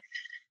sit at a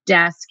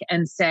desk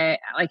and say,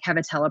 like, have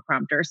a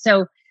teleprompter.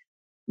 So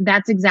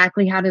that's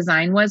exactly how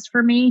design was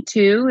for me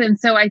too. And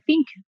so I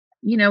think,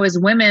 as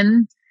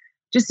women,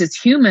 just as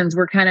humans,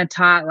 we're kind of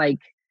taught like,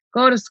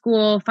 go to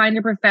school, find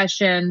a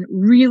profession,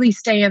 really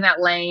stay in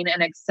that lane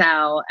and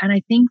excel. And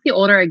I think the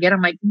older I get,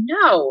 I'm like,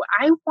 no,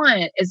 I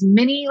want as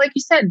many, like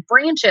you said,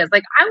 branches.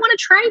 Like, I want to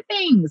try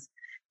things.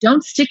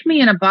 Don't stick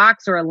me in a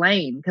box or a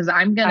lane, because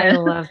I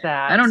love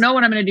that. I don't know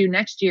what I'm going to do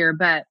next year.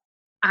 But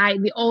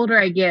the older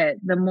I get,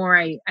 the more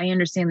I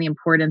understand the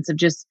importance of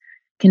just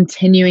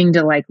continuing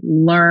to like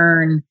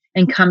learn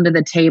and come to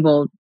the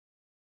table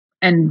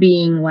and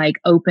being like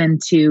open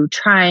to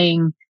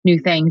trying new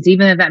things,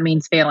 even if that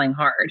means failing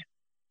hard.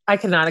 I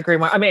cannot agree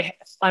more. I mean,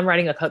 I'm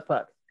writing a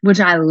cookbook, which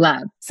I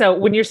love. So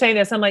when you're saying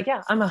this, I'm like,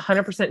 yeah, I'm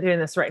 100% doing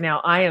this right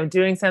now. I am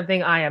doing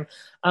something I am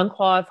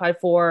unqualified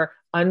for,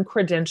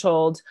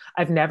 uncredentialed.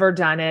 I've never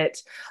done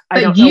it.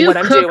 I don't know what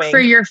I'm doing. You cook for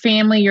your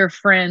family, your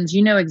friends.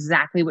 You know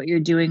exactly what you're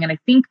doing. And I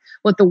think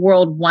what the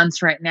world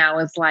wants right now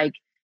is like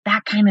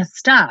that kind of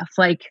stuff.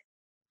 Like,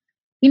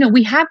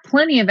 we have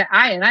plenty of it.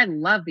 I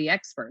love the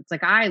experts.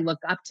 Like, I look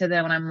up to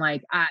them and I'm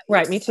like,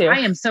 right, me too. I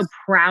am so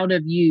proud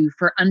of you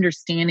for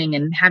understanding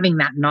and having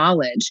that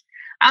knowledge.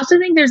 I also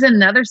think there's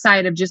another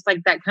side of just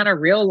like that kind of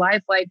real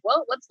life, like,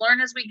 well, let's learn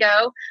as we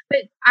go. But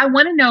I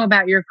want to know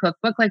about your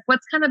cookbook. Like,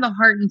 what's kind of the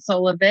heart and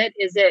soul of it?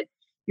 Is it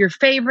your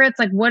favorites?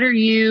 Like,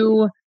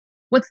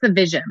 what's the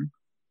vision?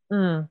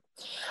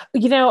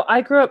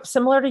 I grew up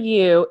similar to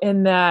you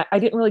in that I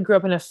didn't really grow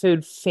up in a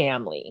food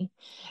family.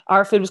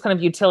 Our food was kind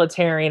of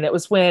utilitarian. It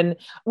was when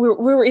we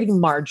were eating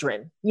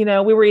margarine, we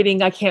were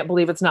eating, I can't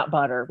believe it's not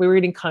butter. We were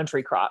eating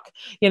country crock.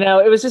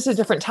 It was just a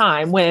different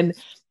time when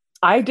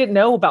I didn't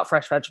know about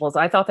fresh vegetables.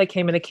 I thought they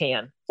came in a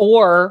can,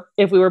 or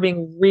if we were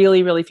being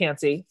really, really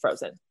fancy,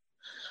 frozen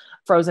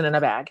in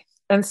a bag.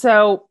 And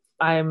so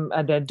I'm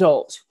an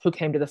adult who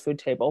came to the food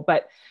table,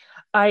 but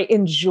I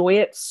enjoy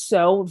it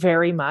so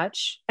very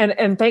much.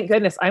 And thank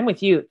goodness I'm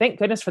with you. Thank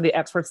goodness for the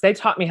experts. They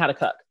taught me how to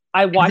cook.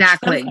 I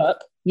watched them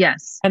cook.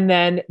 Yes. And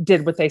then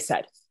did what they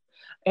said.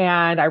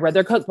 And I read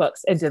their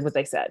cookbooks and did what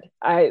they said.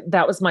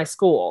 That was my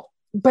school,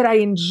 but I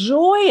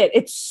enjoy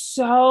it.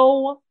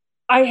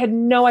 I had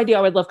no idea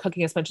I would love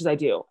cooking as much as I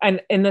do.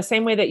 And in the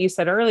same way that you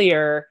said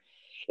earlier,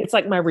 it's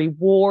like my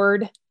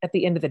reward at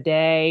the end of the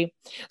day.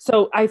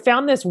 So I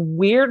found this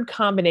weird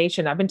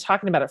combination. I've been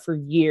talking about it for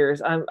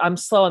years. I'm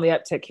slow on the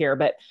uptick here,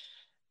 but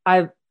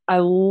I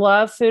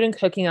love food and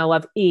cooking. I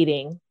love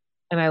eating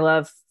and I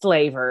love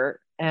flavor.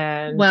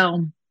 And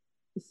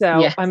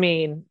yes. I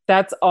mean,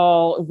 that's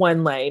all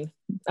one lane.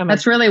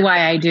 That's really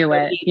why I do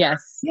it. Eater.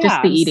 Yes. Yeah,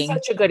 just the eating. I'm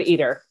such a good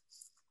eater.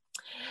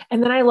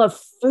 And then I love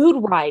food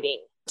writing.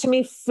 To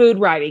me, food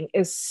writing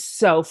is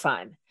so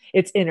fun.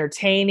 It's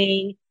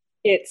entertaining.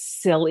 It's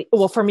silly.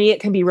 Well, for me, it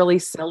can be really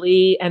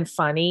silly and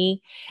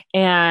funny.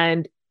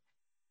 And,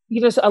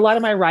 so a lot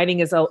of my writing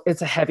it's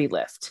a heavy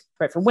lift,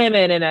 right? For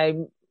women.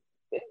 And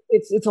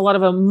it's a lot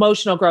of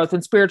emotional growth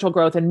and spiritual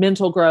growth and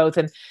mental growth,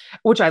 and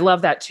which I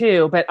love that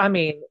too. But I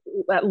mean,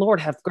 let Lord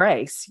have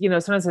grace,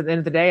 sometimes at the end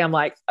of the day, I'm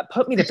like,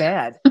 put me to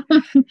bed.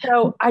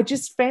 So I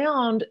just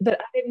found that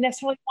I didn't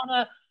necessarily want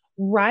to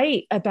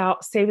write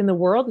about saving the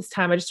world this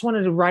time. I just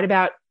wanted to write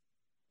about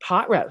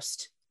pot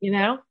roast,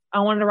 I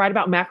wanted to write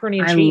about macaroni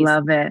and cheese. I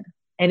love it.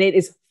 And it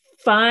is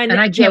fun. And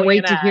I can't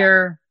wait to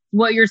hear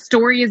what your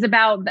story is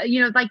about.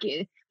 Like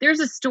there's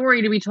a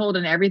story to be told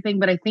in everything,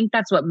 but I think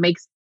that's what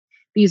makes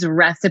these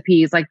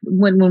recipes, like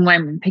when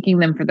I'm picking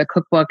them for the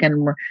cookbook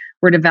and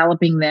we're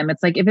developing them,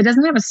 it's like, if it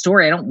doesn't have a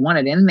story, I don't want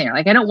it in there.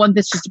 Like, I don't want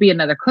this just to be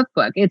another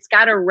cookbook. It's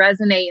got to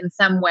resonate in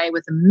some way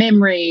with a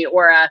memory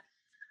or a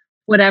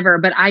whatever,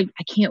 but I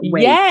can't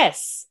wait.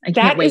 Yes.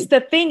 That is the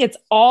thing. It's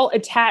all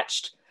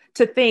attached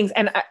to things.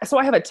 And so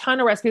I have a ton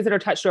of recipes that are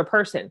attached to a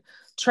person.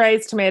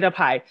 Trey's tomato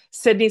pie,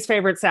 Sydney's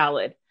favorite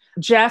salad,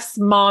 Jeff's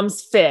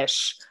mom's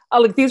fish,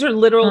 Like these are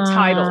literal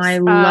titles. I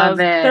love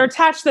it. They're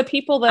attached to the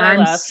people that I I'm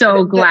love.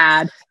 so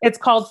glad. It's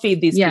called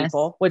Feed These Yes.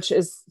 People, which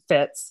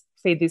fits.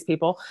 Feed These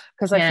People,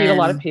 because I feed a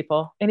lot of Can.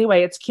 people.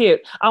 Anyway, it's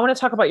cute. I want to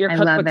talk about your I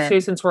love cookbook it. too,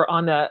 since we're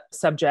on the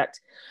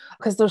subject,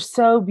 because they're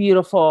so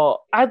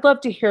beautiful. I'd love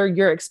to hear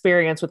your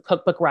experience with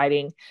cookbook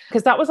writing,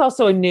 because that was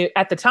also a new,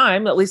 at the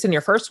time, at least in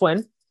your first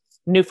one,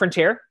 new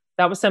frontier.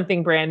 That was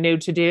something brand new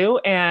to do,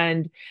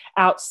 and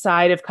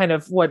outside of kind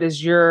of what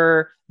is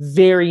your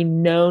very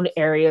known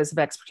areas of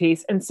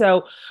expertise. And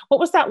so what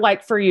was that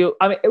like for you?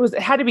 I mean, it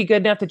had to be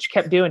good enough that you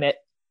kept doing it.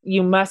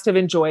 You must have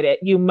enjoyed it.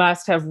 You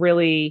must have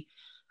really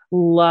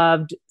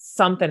loved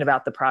something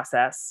about the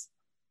process.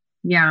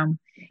 Yeah.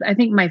 I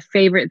think my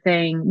favorite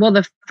thing, well,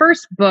 the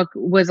first book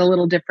was a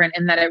little different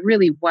in that it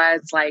really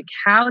was like,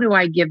 how do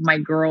I give my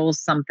girls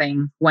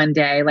something one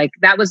day? Like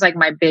that was like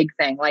my big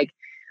thing. Like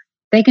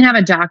they can have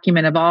a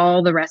document of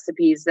all the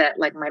recipes that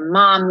like my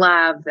mom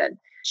loved, that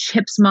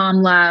Chip's mom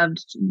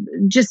loved,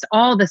 just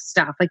all the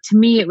stuff. Like to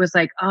me, it was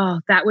like,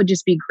 oh, that would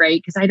just be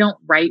great. Cause I don't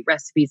write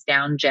recipes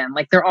down, Jen.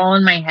 Like they're all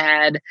in my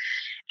head.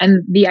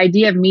 And the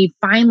idea of me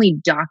finally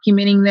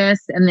documenting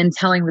this and then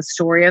telling the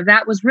story of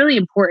that was really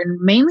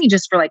important, mainly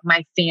just for like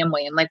my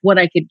family and like what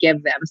I could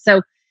give them.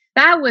 So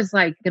that was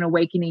like an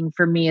awakening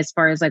for me as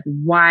far as like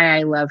why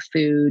I love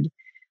food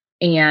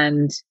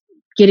and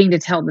getting to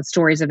tell the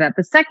stories of that.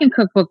 The second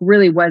cookbook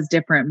really was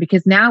different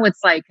because now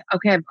it's like,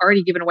 okay, I've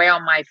already given away all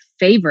my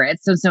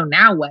favorites. So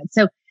now what?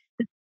 So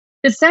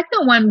the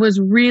second one was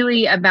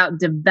really about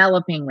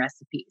developing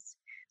recipes.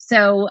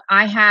 So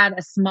I had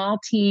a small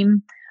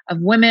team of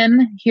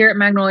women here at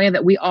Magnolia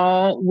that we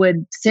all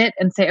would sit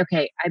and say,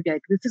 okay, I'd be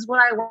like, this is what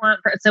I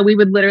want. So we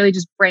would literally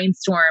just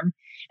brainstorm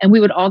and we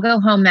would all go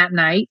home that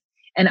night.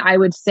 And I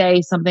would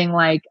say something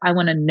like, I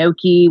want a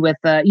gnocchi with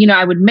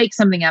I would make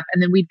something up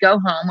and then we'd go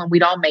home and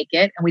we'd all make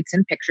it and we'd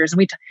send pictures.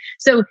 And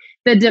so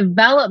the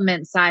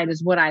development side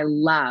is what I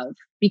love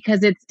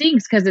because it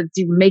stinks because it's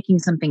making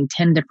something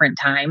 10 different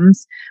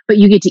times, but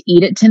you get to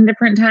eat it 10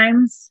 different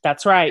times.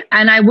 That's right.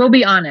 And I will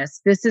be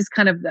honest, this is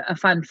kind of a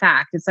fun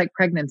fact. It's like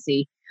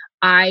pregnancy.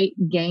 I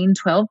gained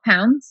 12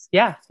 pounds.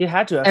 Yeah, you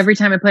had to. Every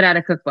time I put out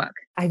a cookbook.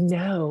 I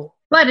know.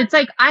 But it's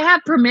like, I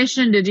have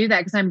permission to do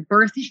that because I'm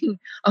birthing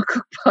a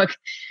cookbook.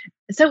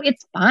 So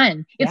it's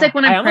fun. It's like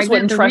when I'm almost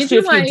pregnant. Wouldn't trust you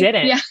if you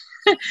didn't. Yeah.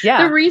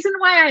 Yeah. The reason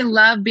why I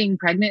love being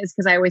pregnant is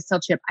because I always tell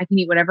Chip, I can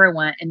eat whatever I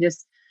want and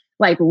just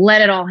like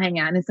let it all hang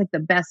out. And it's like the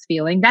best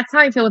feeling. That's how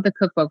I feel with the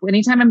cookbook.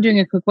 Anytime I'm doing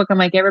a cookbook, I'm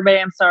like, everybody,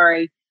 I'm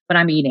sorry, but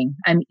I'm eating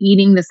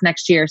this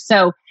next year.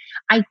 So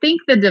I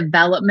think the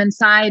development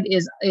side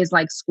is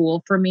like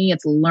school for me.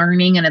 It's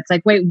learning. And it's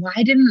like, wait, why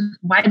didn't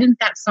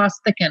that sauce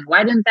thicken?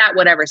 Why didn't that,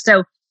 whatever?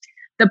 So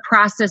the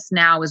process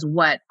now is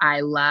what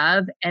I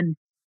love. And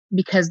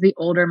because the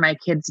older my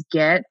kids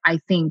get, I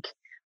think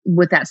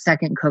with that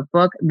second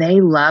cookbook,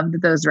 they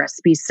loved those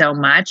recipes so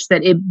much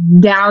that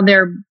now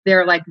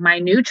they're like my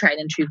new tried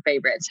and true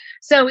favorites.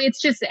 So it's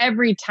just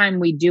every time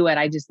we do it,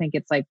 I just think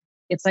it's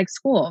like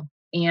school.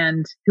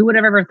 And who would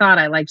have ever thought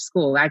I liked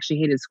school? I actually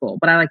hated school,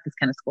 but I like this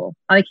kind of school.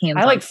 I like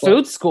hands-on. I like school.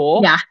 Food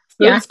school. Yeah.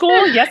 Food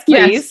school? Yes,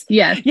 please.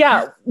 Yes.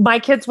 Yeah. My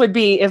kids would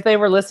be, if they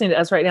were listening to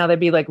us right now, they'd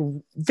be like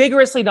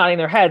vigorously nodding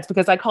their heads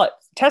because I call it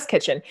test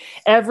kitchen.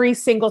 Every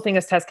single thing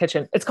is test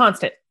kitchen. It's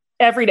constant.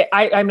 Every day.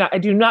 I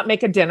do not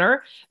make a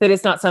dinner that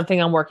is not something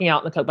I'm working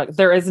out in the cookbook.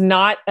 There is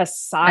not a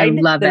side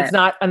that's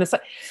not on the side.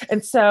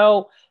 And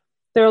so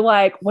they're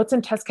like, what's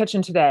in test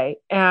kitchen today?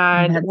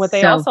 And what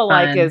they also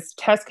like is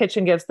test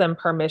kitchen gives them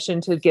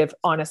permission to give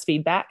honest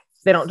feedback.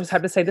 They don't just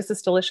have to say, this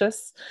is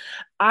delicious.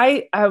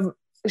 I am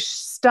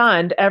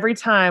stunned every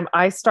time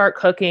I start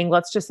cooking.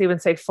 Let's just even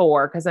say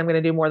 4, because I'm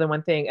going to do more than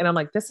one thing. And I'm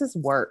like, this is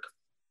work.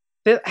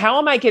 How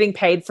am I getting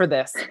paid for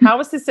this? How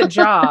is this a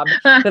job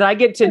that I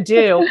get to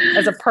do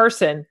as a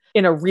person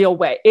in a real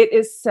way? It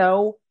is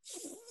so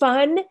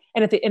fun.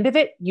 And at the end of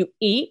it, you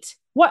eat.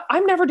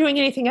 I'm never doing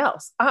anything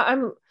else.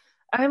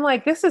 I'm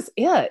like, this is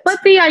it. But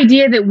the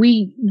idea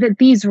that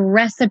these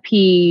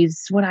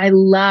recipes, what I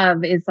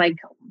love is like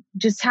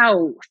just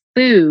how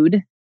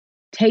food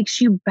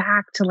takes you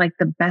back to like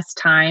the best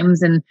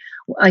times. And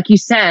like you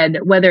said,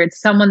 whether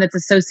it's someone that's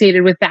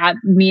associated with that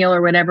meal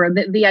or whatever,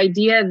 the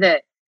idea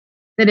that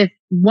if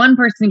one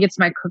person gets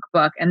my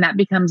cookbook and that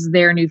becomes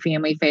their new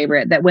family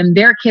favorite, that when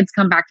their kids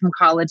come back from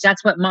college,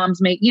 that's what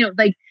moms make,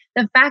 like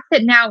the fact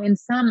that now in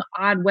some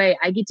odd way,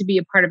 I get to be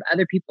a part of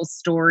other people's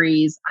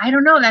stories. I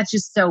don't know. That's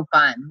just so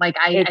fun. Like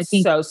I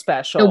think so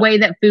special. The way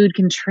that food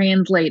can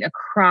translate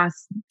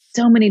across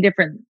so many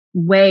different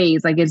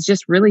ways, like it's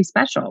just really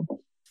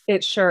special.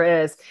 It sure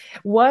is.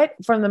 What,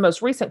 from the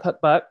most recent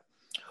cookbook,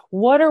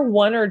 what are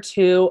 1 or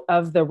 2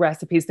 of the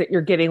recipes that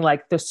you're getting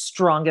like the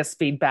strongest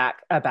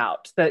feedback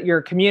about, that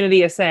your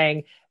community is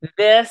saying,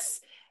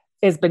 this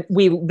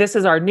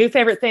is our new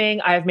favorite thing.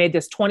 I've made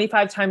this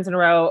 25 times in a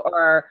row,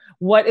 or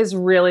what is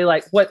really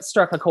like, what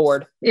struck a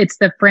chord? It's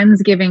the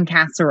Friendsgiving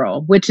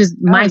casserole, which is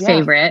my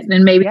favorite.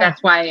 And maybe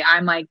that's why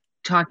I'm like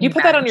talking. You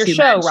put that on your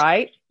show, much.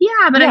 Right?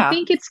 Yeah. But I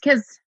think it's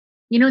because,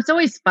 it's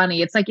always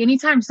funny. It's like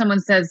anytime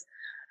someone says,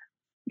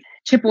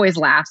 Chip always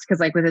laughs because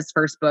like with his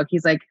first book,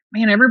 he's like,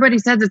 man, everybody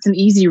says it's an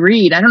easy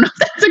read. I don't know if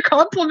that's a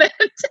compliment.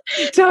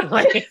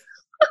 Totally.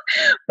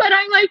 But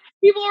I'm like,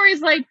 people are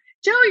always like,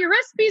 Joe, your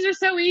recipes are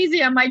so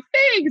easy. I'm like,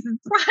 thanks.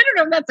 I don't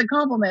know if that's a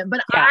compliment,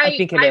 but Yeah, I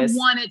think it is.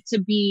 want it to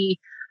be,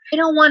 I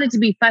don't want it to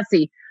be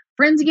fussy.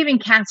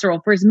 Friendsgiving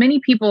casserole, for as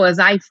many people as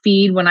I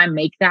feed when I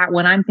make that,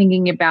 when I'm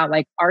thinking about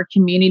like our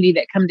community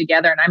that come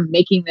together and I'm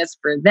making this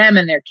for them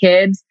and their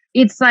kids,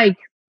 it's like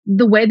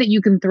the way that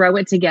you can throw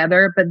it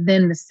together. But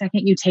then the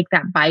second you take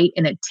that bite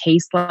and it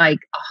tastes like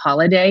a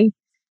holiday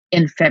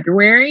in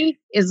February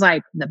is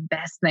like the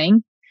best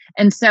thing.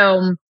 And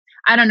so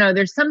I don't know,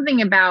 there's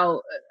something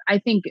about, I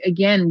think,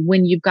 again,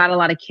 when you've got a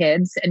lot of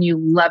kids and you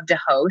love to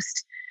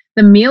host,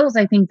 the meals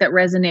I think that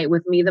resonate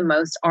with me the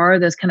most are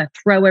those kind of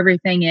throw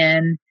everything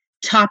in,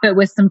 top it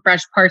with some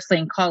fresh parsley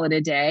and call it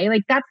a day.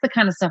 Like that's the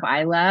kind of stuff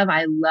I love.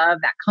 I love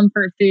that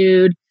comfort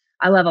food.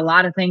 I love a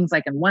lot of things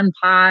like in one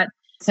pot.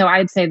 So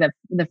I'd say the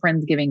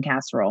Friendsgiving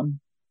casserole.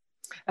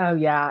 Oh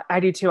yeah, I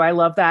do too. I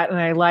love that. And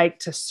I like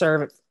to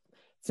serve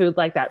food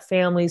like that,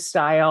 family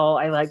style.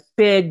 I like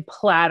big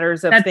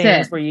platters of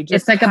things where you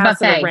just it's like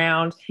pass a buffet. It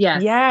around.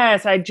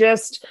 Yes.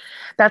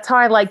 That's how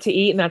I like to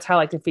eat. And that's how I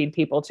like to feed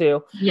people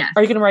too. Yes.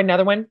 Are you going to write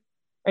another one?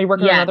 Are you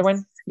working on another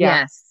one? Yeah.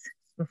 Yes.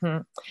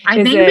 Mm-hmm.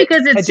 I think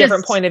because it's a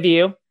different point of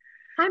view.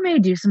 I may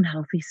do some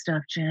healthy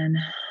stuff, Jen.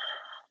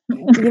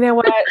 You know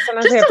what?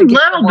 Sometimes just they have a to give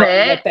little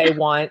bit what they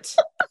want.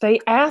 They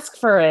ask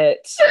for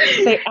it.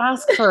 They're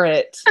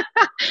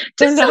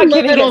just not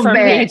getting it from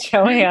me,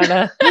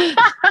 Joanna.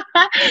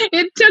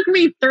 It took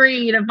me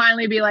 3 to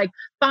finally be like,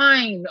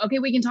 fine. Okay,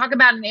 we can talk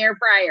about an air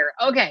fryer.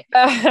 Okay.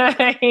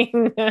 I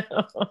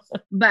know.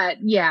 But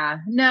yeah,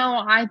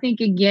 no, I think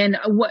again,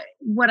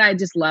 what I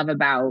just love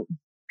about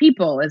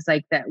people is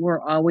like that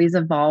we're always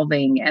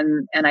evolving.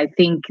 And I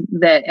think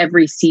that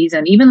every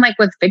season, even like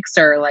with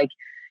Fixer, like,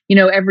 you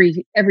know,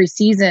 every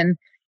season,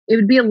 it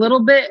would be a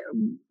little bit,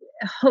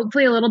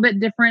 hopefully a little bit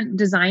different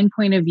design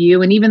point of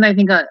view. And even I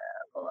think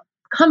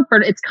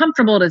it's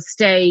comfortable to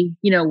stay,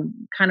 you know,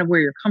 kind of where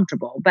you're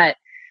comfortable. But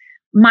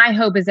my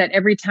hope is that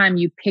every time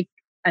you pick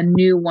a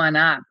new one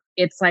up,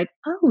 it's like,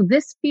 oh,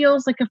 this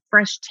feels like a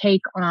fresh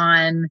take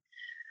on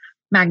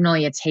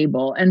Magnolia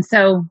Table. And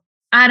so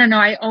I don't know,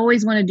 I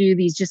always want to do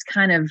these just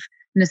kind of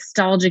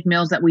nostalgic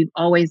meals that we've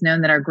always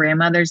known that our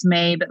grandmothers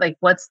made, but like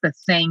what's the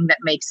thing that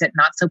makes it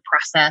not so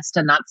processed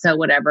and not so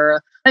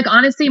whatever. Like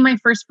honestly, my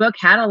first book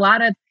had a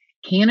lot of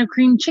can of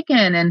cream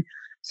chicken and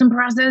some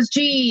processed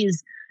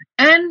cheese,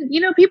 and you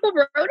know, people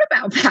wrote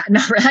about that.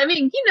 I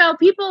mean, you know,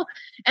 people,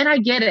 and I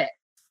get it.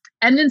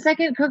 And then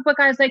second cookbook,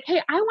 I was like,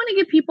 hey, I want to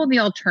give people the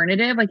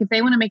alternative. Like if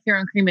they want to make their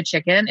own cream of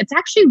chicken, it's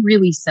actually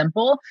really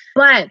simple.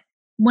 But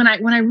when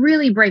I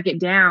really break it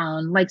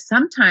down, like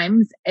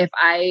sometimes if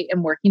I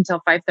am working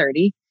till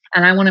 5:30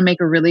 and I want to make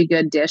a really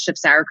good dish of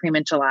sour cream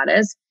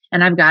enchiladas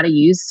and I've got to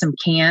use some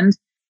canned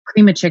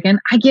cream of chicken,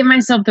 I give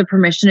myself the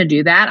permission to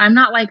do that. I'm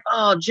not like,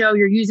 oh, Joe,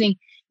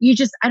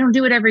 I don't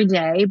do it every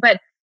day,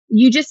 but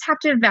you just have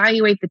to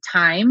evaluate the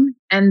time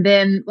and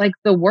then like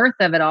the worth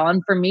of it all.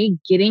 And for me,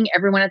 getting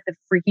everyone at the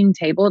freaking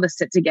table to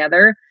sit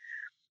together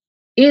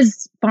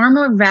is far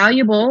more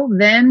valuable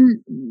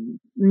than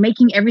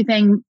making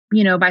everything,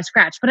 you know, by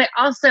scratch. But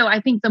I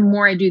think the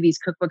more I do these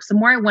cookbooks, the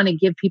more I want to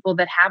give people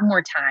that have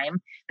more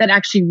time, that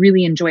actually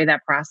really enjoy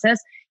that process.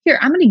 Here,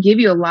 I'm going to give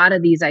you a lot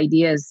of these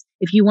ideas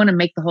if you want to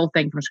make the whole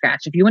thing from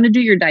scratch. If you want to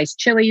do your diced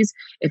chilies,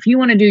 if you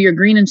want to do your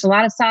green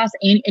enchilada sauce,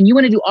 and you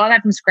want to do all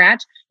that from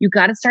scratch, you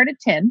got to start at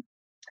 10.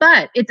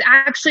 But it's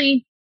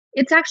actually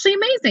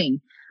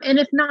amazing. And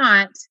if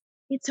not,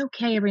 it's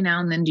okay every now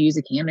and then to use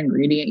a canned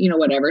ingredient, you know,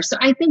 whatever. So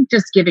I think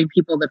just giving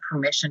people the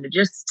permission to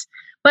just,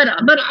 but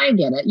I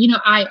get it. You know,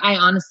 I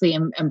honestly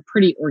am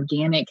pretty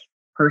organic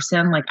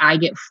person. Like I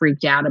get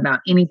freaked out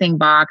about anything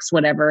boxed,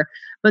 whatever.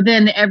 But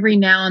then every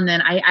now and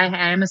then I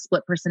am a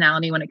split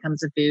personality when it comes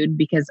to food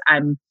because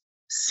I'm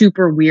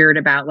super weird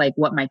about like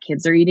what my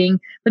kids are eating.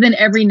 But then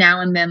every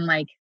now and then,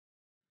 like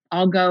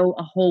I'll go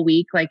a whole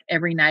week, like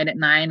every night at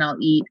 9, I'll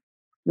eat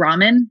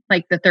ramen,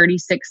 like the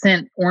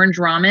 36-cent orange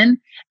ramen.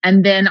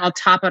 And then I'll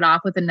top it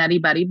off with a Nutty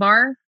Buddy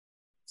bar.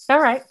 All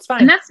right. It's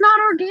fine. And that's not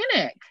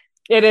organic.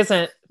 It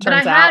isn't. But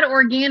I had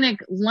organic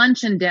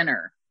lunch and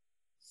dinner.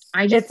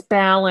 It's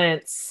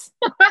balance.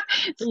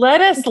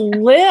 Let us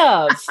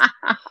live.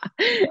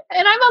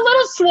 And I'm a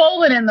little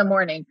swollen in the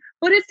morning,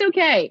 but it's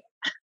okay.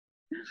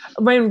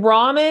 When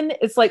ramen,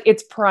 it's like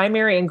its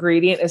primary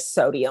ingredient is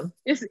sodium.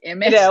 It's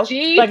MSG.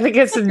 You know? Like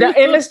it's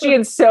MSG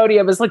and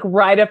sodium is like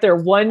right up there,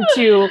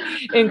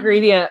 1-2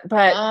 ingredient.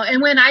 But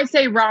and when I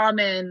say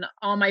ramen,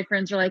 all my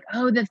friends are like,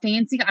 "Oh, the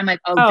fancy." I'm like,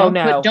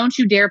 don't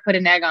you dare put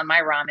an egg on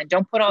my ramen.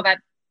 Don't put all that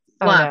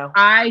fluff. No.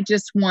 I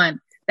just want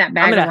that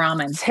bag of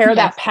ramen. Tear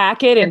that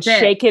packet and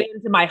shake it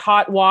into my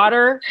hot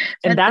water,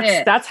 and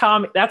that's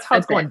how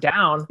it's going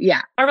down.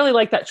 Yeah, I really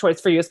like that choice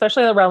for you,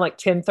 especially around like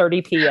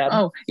 10:30 p.m.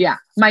 Oh yeah,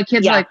 my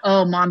kids are like,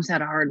 "Oh, mom's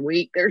had a hard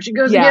week. There she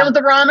goes again with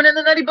the ramen and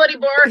the Nutty Buddy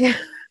bar." Yeah.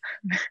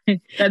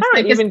 That's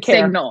like a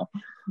signal.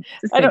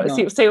 It's a I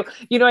don't signal.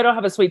 I don't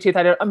have a sweet tooth.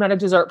 I'm not a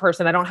dessert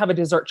person. I don't have a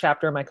dessert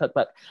chapter in my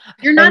cookbook.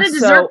 You're not a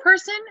dessert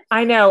person?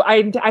 I know.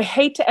 I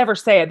hate to ever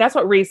say it. That's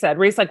what Reese said.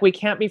 Reese, like, we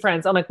can't be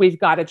friends. I'm like, we've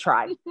got to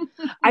try.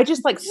 I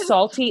just like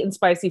salty and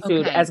spicy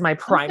food as my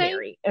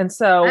primary. And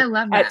so I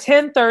love that. At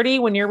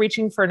 10:30, when you're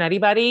reaching for Nutty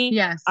Buddy,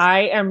 yes,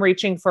 I am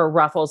reaching for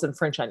Ruffles and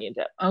French onion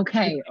dip.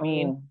 Okay.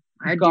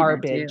 I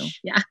garbage.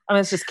 Yeah. I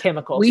mean, it's just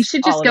chemicals. We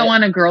should just go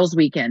on a girls'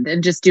 weekend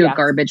and just do a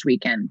garbage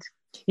weekend.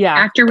 Yeah.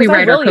 After we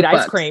write our cookbooks.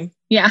 Ice cream.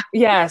 Yeah.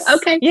 Yes.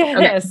 Okay.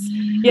 Yes. Okay.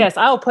 Yes.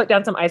 I'll put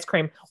down some ice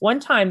cream.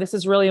 One time, this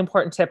is a really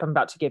important tip I'm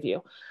about to give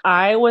you.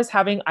 I was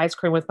having ice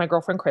cream with my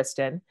girlfriend,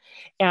 Kristen,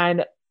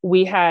 and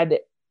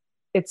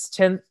it's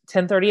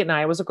 10:30 at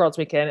night. It was a girls'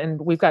 weekend,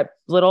 and we've got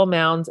little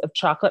mounds of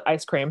chocolate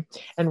ice cream.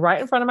 And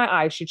right in front of my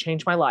eyes, she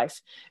changed my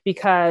life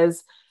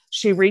because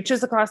she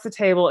reaches across the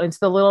table into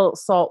the little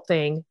salt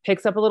thing,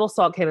 picks up a little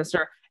salt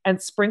canister, and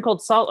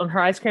sprinkled salt on her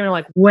ice cream. And I'm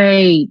like,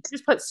 wait,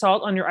 just put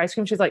salt on your ice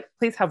cream. She's like,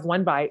 please have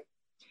one bite.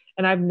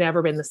 And I've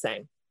never been the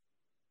same.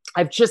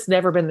 I've just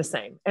never been the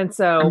same. And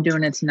so I'm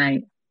doing it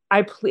tonight.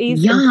 I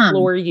please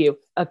implore you,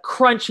 a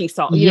crunchy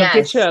salt.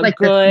 Get you a like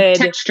good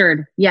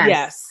textured.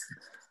 Yes.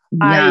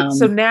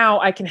 So now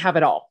I can have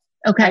it all.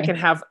 Okay. I can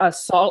have a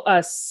salt on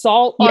my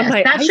ice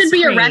cream. That should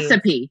be a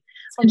recipe.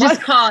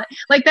 Just call it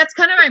like, that's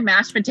kind of my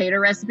mashed potato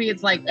recipe.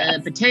 It's like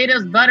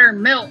potatoes, butter,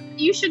 milk.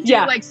 You should do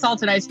like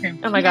salted ice cream.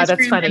 Oh my God,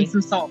 that's funny. And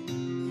some salt.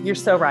 You're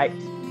so right.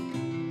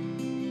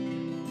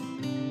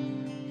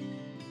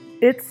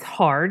 It's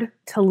hard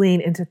to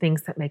lean into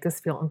things that make us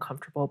feel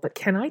uncomfortable, but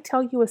can I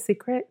tell you a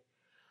secret?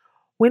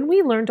 When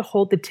we learn to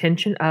hold the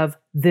tension of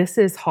this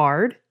is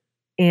hard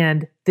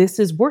and this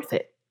is worth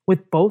it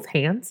with both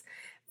hands,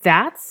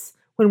 that's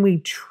when we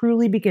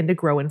truly begin to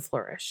grow and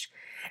flourish.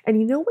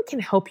 And you know what can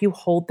help you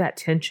hold that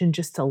tension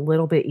just a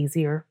little bit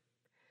easier?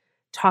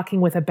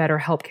 Talking with a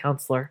BetterHelp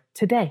counselor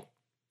today.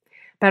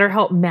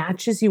 BetterHelp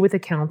matches you with a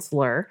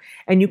counselor,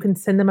 and you can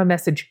send them a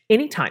message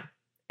anytime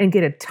and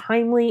get a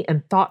timely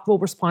and thoughtful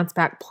response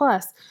back.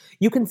 Plus,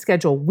 you can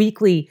schedule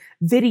weekly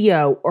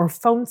video or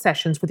phone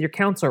sessions with your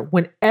counselor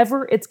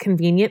whenever it's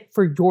convenient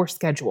for your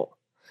schedule.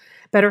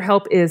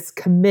 BetterHelp is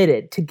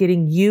committed to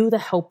getting you the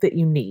help that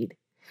you need.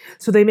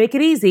 So they make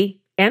it easy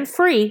and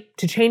free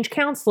to change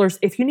counselors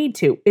if you need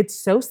to. It's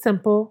so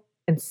simple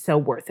and so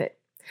worth it.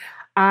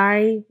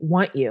 I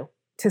want you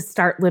to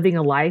start living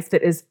a life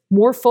that is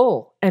more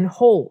full and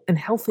whole and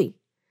healthy.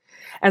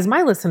 As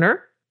my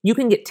listener, you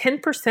can get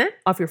 10%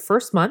 off your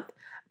first month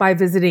by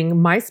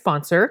visiting my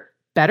sponsor,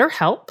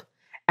 BetterHelp,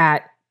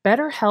 at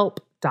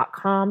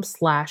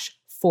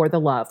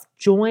betterhelp.com/forthelove.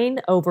 Join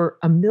over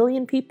 1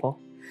 million people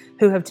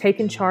who have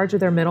taken charge of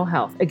their mental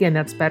health. Again,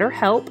 that's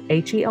BetterHelp,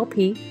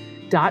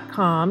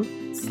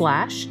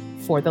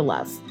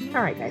 HELP.com/forthelove.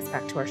 All right, guys,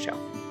 back to our show.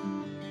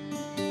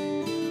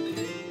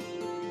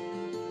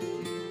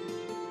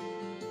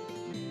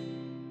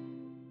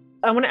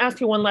 I want to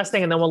ask you one last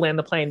thing and then we'll land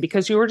the plane,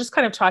 because you were just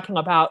kind of talking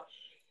about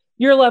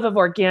your love of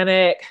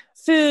organic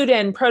food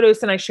and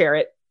produce, and I share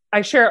it.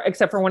 I share,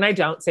 except for when I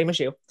don't, same as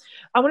you.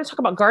 I want to talk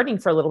about gardening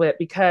for a little bit,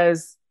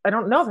 because I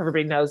don't know if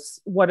everybody knows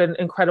what an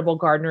incredible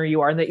gardener you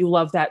are and that you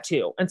love that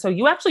too. And so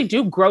you actually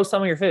do grow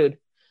some of your food.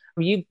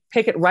 You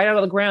pick it right out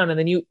of the ground and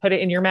then you put it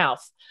in your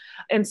mouth.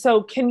 And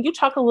so can you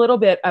talk a little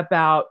bit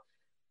about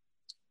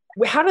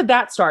how did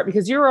that start?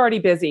 Because you're already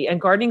busy and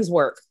gardening's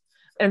work.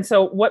 And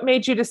so what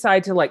made you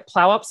decide to like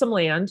plow up some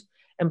land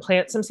and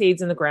plant some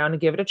seeds in the ground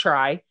and give it a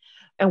try?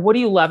 And what do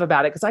you love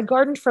about it? Because I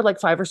gardened for like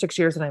 5 or 6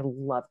 years and I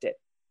loved it.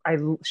 I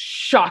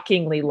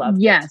shockingly loved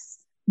it. Yes.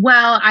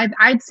 Well,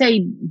 I'd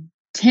say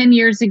 10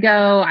 years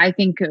ago, I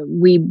think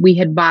we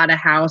had bought a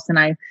house, and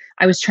I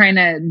was trying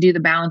to do the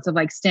balance of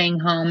like staying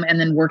home and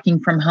then working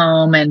from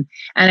home. And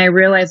I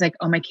realized like,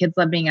 oh, my kids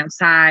love being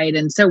outside.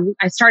 And so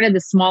I started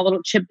this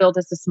Chip built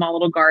us a small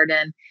little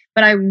garden.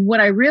 But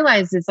what I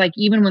realized is like,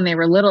 even when they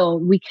were little,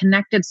 we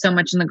connected so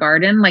much in the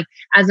garden. Like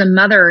as a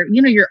mother,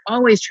 you're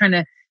always trying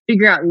to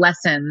figure out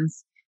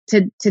lessons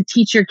to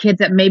teach your kids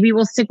that maybe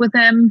will stick with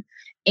them.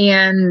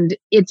 And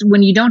it's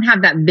when you don't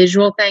have that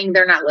visual thing,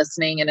 they're not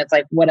listening and it's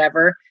like,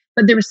 whatever.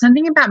 But there was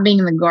something about being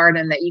in the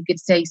garden that you could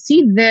say,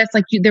 see this,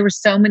 like there were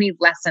so many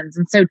lessons.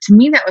 And so to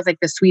me, that was like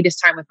the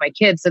sweetest time with my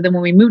kids. So then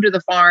when we moved to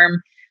the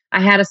farm,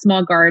 I had a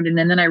small garden,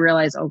 and then I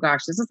realized, oh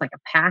gosh, this is like a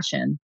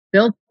passion.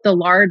 Built the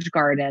large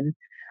garden.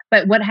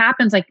 But what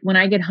happens, like when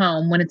I get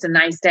home, when it's a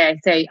nice day, I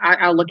say,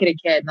 I'll look at a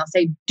kid and I'll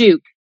say,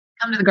 Duke,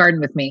 come to the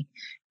garden with me.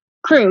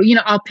 Crew,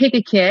 I'll pick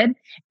a kid,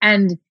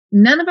 and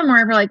none of them are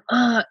ever like,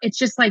 oh, it's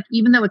just like,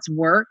 even though it's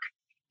work,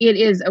 it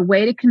is a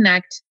way to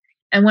connect.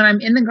 And when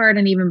I'm in the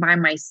garden, even by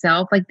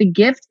myself, like the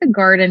gift the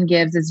garden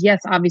gives is,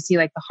 yes, obviously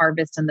like the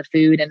harvest and the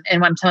food.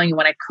 And I'm telling you,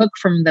 when I cook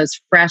from those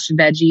fresh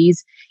veggies,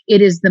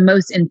 it is the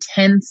most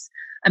intense,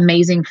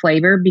 amazing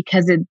flavor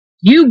because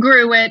you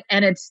grew it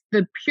and it's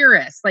the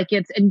purest.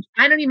 And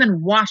I don't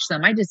even wash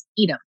them. I just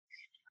eat them.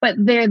 But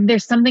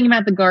there's something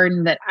about the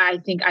garden that I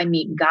think I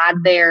meet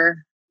God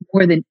there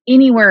more than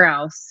anywhere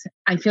else.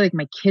 I feel like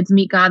my kids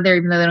meet God there,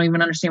 even though they don't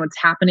even understand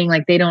what's happening.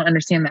 Like they don't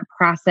understand that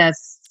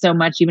process so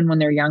much, even when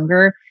they're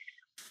younger.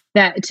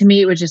 that to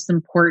me, it was just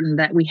important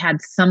that we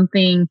had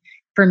something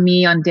for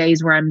me on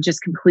days where I'm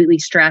just completely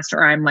stressed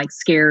or I'm like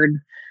scared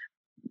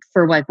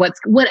for like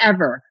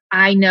whatever.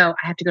 I know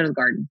I have to go to the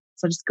garden.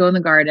 So I'll just go in the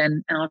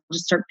garden and I'll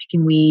just start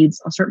picking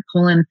weeds. I'll start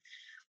pulling.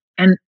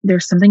 And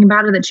there's something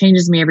about it that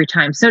changes me every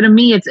time. So to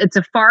me, it's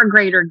a far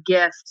greater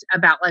gift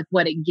about like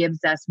what it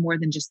gives us more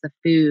than just the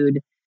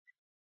food.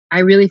 I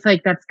really feel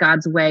like that's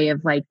God's way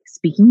of like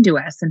speaking to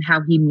us and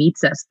how he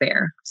meets us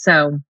there.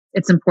 So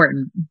it's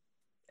important.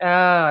 Oh,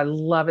 I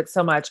love it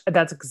so much.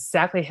 That's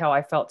exactly how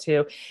I felt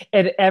too.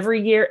 And every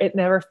year it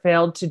never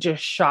failed to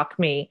just shock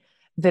me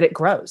that it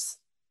grows.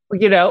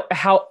 You know,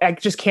 how I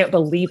just can't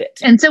believe it.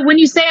 And so when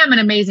you say I'm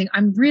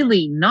I'm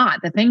really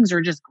not. The things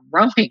are just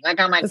growing. Like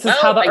I'm like, this is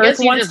how the earth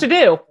wants to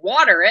do.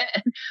 Water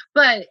it.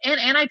 But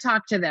and I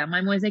talk to them.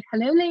 I'm always like,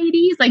 hello,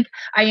 ladies. Like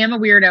I am a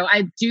weirdo.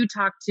 I do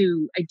talk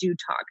to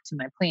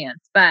my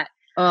plants, but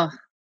oh,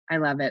 I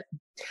love it.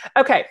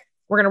 Okay.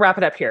 We're gonna wrap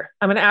it up here.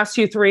 I'm gonna ask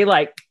you 3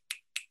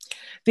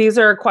 these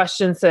are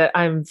questions that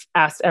I've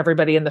asked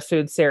everybody in the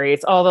food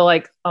series, all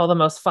the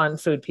most fun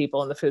food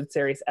people in the food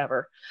series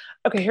ever.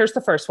 Okay, here's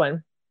the first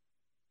one.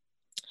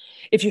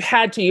 If you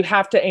had to, you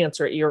have to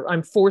answer it.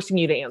 I'm forcing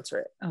you to answer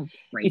it. Oh,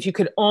 great. If you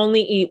could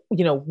only eat,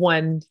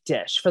 one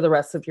dish for the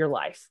rest of your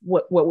life,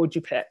 what would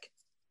you pick?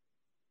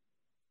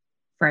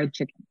 Fried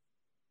chicken.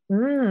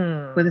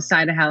 With a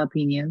side of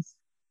jalapenos.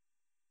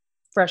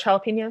 Fresh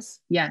jalapenos?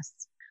 Yes.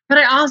 But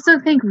I also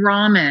think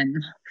ramen.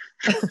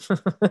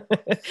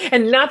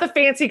 And not the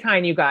fancy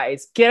kind, you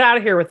guys. Get out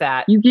of here with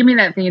that. You give me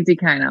that fancy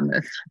kind on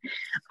this.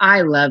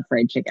 I love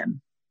fried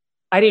chicken.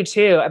 I do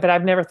too, but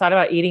I've never thought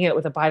about eating it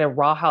with a bite of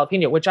raw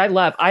jalapeno, which I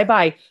love. I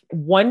buy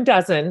 1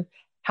 dozen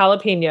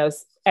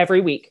jalapenos every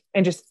week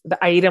and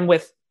I eat them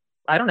with,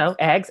 I don't know,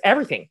 eggs,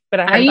 everything. But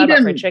I haven't thought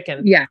about fried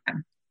chicken. Yeah.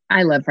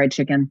 I love fried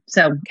chicken.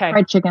 So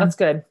fried chicken. That's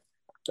good.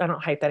 I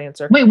don't hate that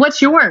answer. Wait,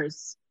 what's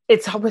yours?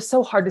 It was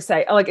so hard to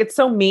say. Like, it's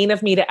so mean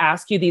of me to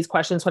ask you these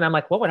questions when I'm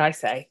like, what would I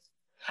say?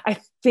 I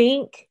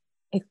think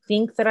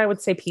that I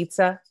would say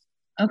pizza.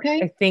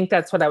 Okay. I think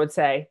that's what I would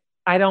say.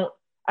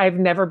 I've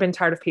never been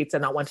tired of pizza,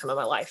 not one time in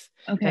my life.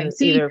 Okay.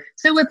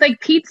 So with like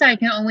pizza, I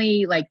can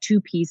only like 2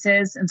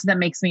 pieces. And so that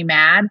makes me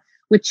mad.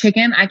 With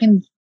chicken, I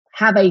can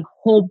have a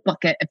whole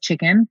bucket of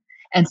chicken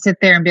and sit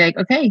there and be like,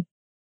 okay,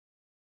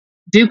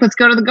 Duke, let's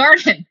go to the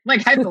garden.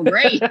 Like, I feel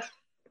great.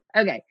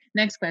 Okay.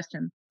 Next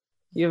question.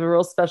 You have a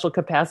real special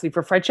capacity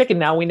for fried chicken.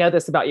 Now we know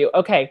this about you.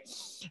 Okay.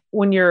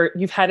 When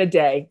you've had a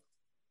day,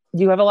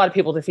 you have a lot of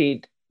people to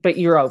feed, but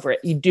you're over it.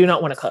 You do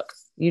not want to cook.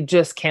 You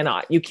just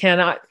cannot. You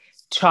cannot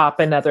chop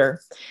another,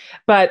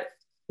 but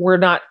we're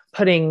not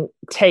putting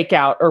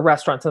takeout or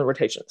restaurants in the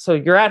rotation. So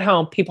you're at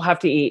home, people have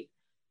to eat,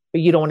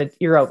 but you don't want to,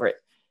 you're over it.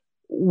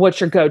 What's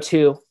your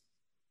go-to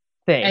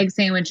thing? Egg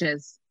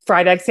sandwiches.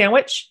 Fried egg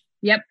sandwich?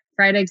 Yep.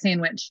 Fried egg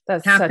sandwich.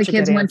 That's half the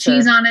kids want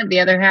cheese on it. The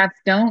other half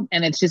don't.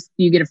 And it's just,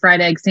 you get a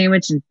fried egg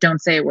sandwich and don't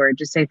say a word.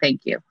 Just say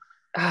thank you.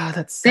 Oh,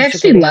 that's they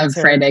actually love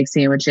fried egg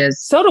sandwiches.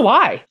 So do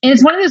I. And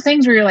it's one of those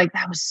things where you're like,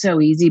 that was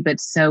so easy, but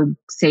so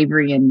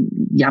savory and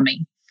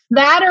yummy.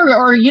 That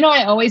or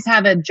I always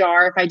have a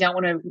jar if I don't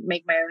want to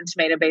make my own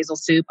tomato basil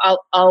soup.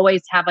 I'll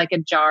always have like a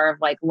jar of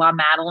like La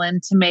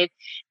Madeleine tomato,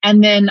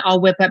 and then I'll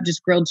whip up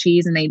just grilled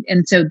cheese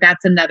and so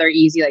that's another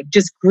easy, like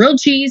just grilled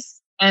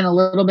cheese and a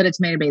little bit of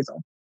tomato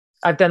basil.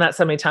 I've done that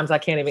so many times I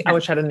can't even. I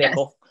wish I had a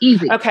nickel.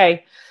 Yes, easy.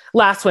 Okay,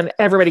 last one.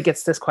 Everybody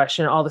gets this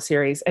question, all the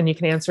series, and you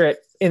can answer it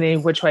in any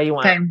which way you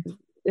want. Okay.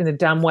 In a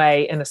dumb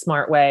way, in a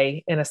smart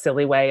way, in a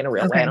silly way, in a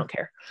real way. I don't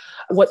care.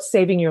 What's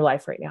saving your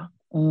life right now?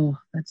 Oh,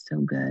 that's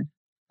so good.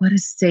 What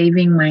is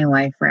saving my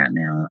life right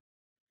now?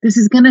 This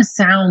is going to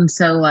sound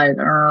so like,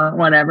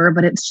 whatever,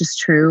 but it's just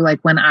true. Like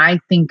when I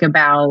think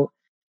about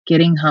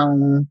getting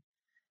home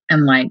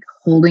and like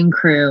holding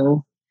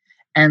crew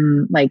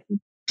and like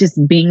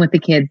just being with the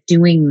kids,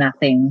 doing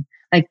nothing,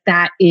 like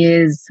that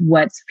is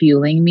what's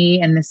fueling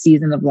me in this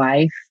season of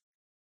life.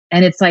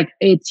 And it's like,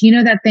 it's,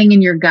 that thing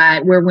in your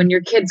gut where when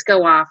your kids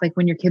go off, like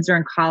when your kids are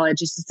in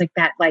college, it's just like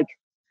that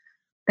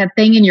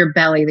thing in your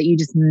belly that you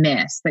just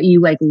miss, that you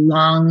like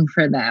long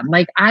for them.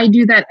 Like I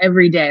do that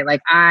every day.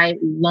 Like I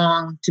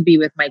long to be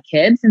with my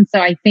kids. And so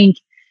I think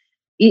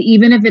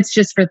even if it's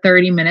just for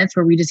 30 minutes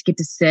where we just get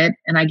to sit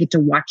and I get to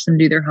watch them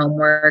do their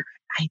homework,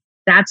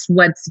 that's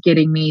what's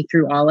getting me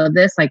through all of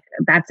this. Like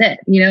that's it,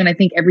 and I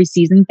think every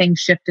season things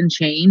shift and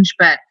change,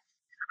 but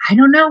I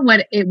don't know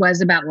what it was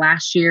about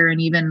last year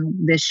and even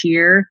this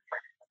year,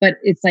 but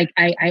it's like,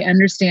 I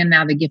understand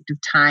now the gift of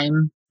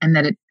time and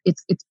that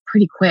it's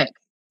pretty quick.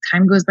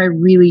 Time goes by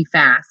really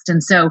fast.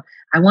 And so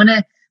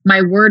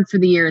my word for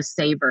the year is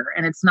savor.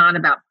 And it's not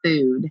about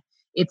food.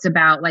 It's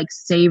about like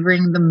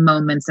savoring the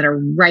moments that are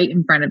right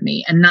in front of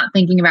me and not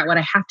thinking about what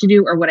I have to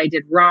do or what I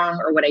did wrong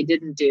or what I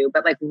didn't do.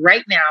 But like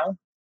right now,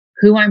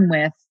 who I'm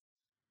with,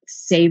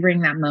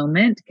 savoring that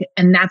moment.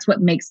 And that's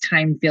what makes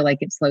time feel like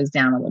it slows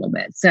down a little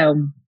bit.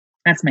 So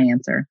that's my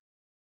answer.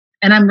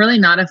 And I'm really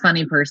not a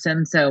funny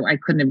person, so I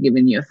couldn't have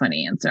given you a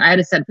funny answer. I had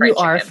to said fried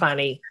chicken. Are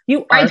funny.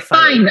 You are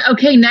funny. Fine.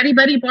 Okay, Nutty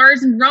Buddy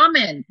bars and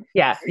ramen.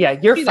 Yeah,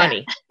 you're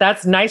funny.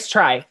 That's nice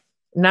try.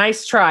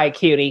 Nice try,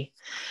 cutie.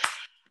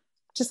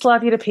 Just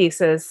love you to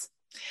pieces.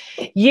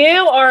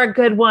 You are a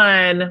good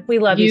one. We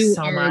love you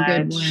so much. You are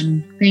a good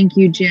one. Thank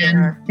you, Jen.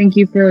 Yeah. Thank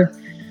you for...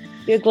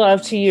 Good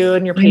love to you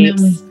and your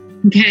peeps.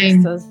 Okay.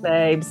 Just those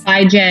babes.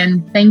 Bye,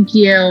 Jen. Thank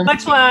you.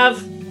 Much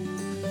love.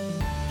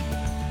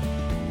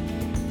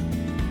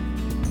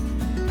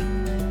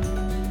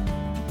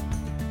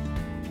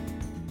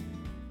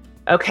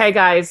 Okay,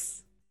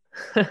 guys.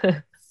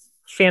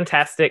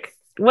 Fantastic.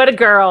 What a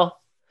girl.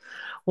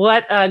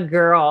 What a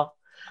girl.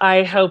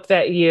 I hope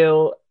that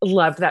you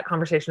loved that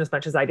conversation as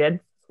much as I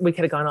did. We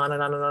could have gone on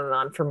and on and on and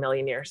on for a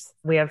million years.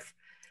 We have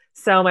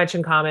so much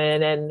in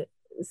common and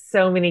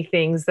so many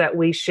things that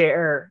we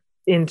share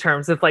in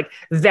terms of like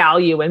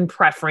value and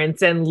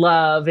preference and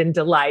love and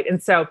delight.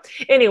 And so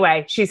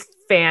anyway, she's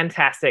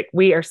fantastic.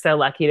 We are so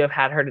lucky to have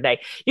had her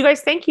today. You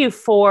guys, thank you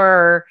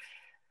for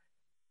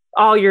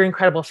all your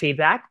incredible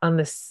feedback on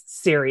this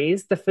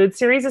series, the food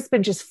series. It's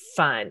been just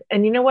fun.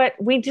 And you know what?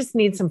 We just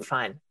need some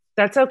fun.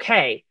 That's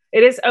okay.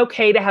 It is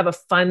okay to have a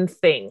fun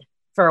thing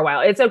for a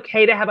while. It's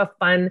okay to have a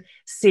fun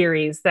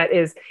series that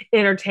is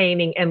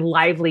entertaining and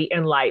lively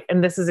and light.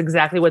 And this is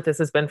exactly what this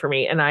has been for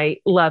me. And I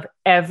love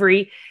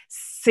every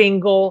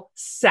single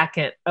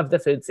second of the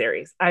food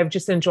series. I've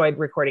just enjoyed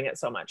recording it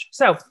so much.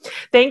 So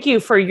thank you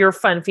for your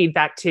fun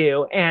feedback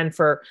too, and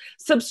for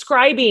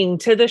subscribing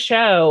to the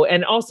show.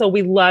 And also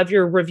we love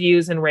your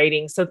reviews and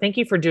ratings. So thank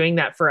you for doing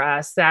that for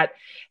us. That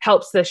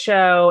helps the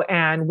show.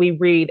 And we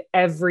read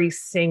every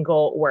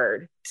single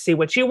word. See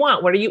what you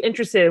want. What are you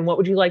interested in? What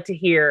would you like to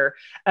hear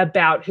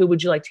about? Who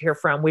would you like to hear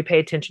from? We pay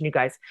attention, you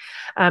guys.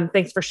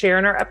 Thanks for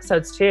sharing our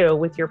episodes too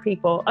with your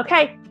people.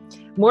 Okay.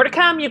 More to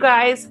come, you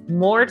guys.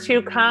 More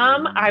to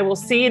come. I will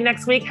see you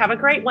next week. Have a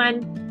great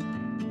one.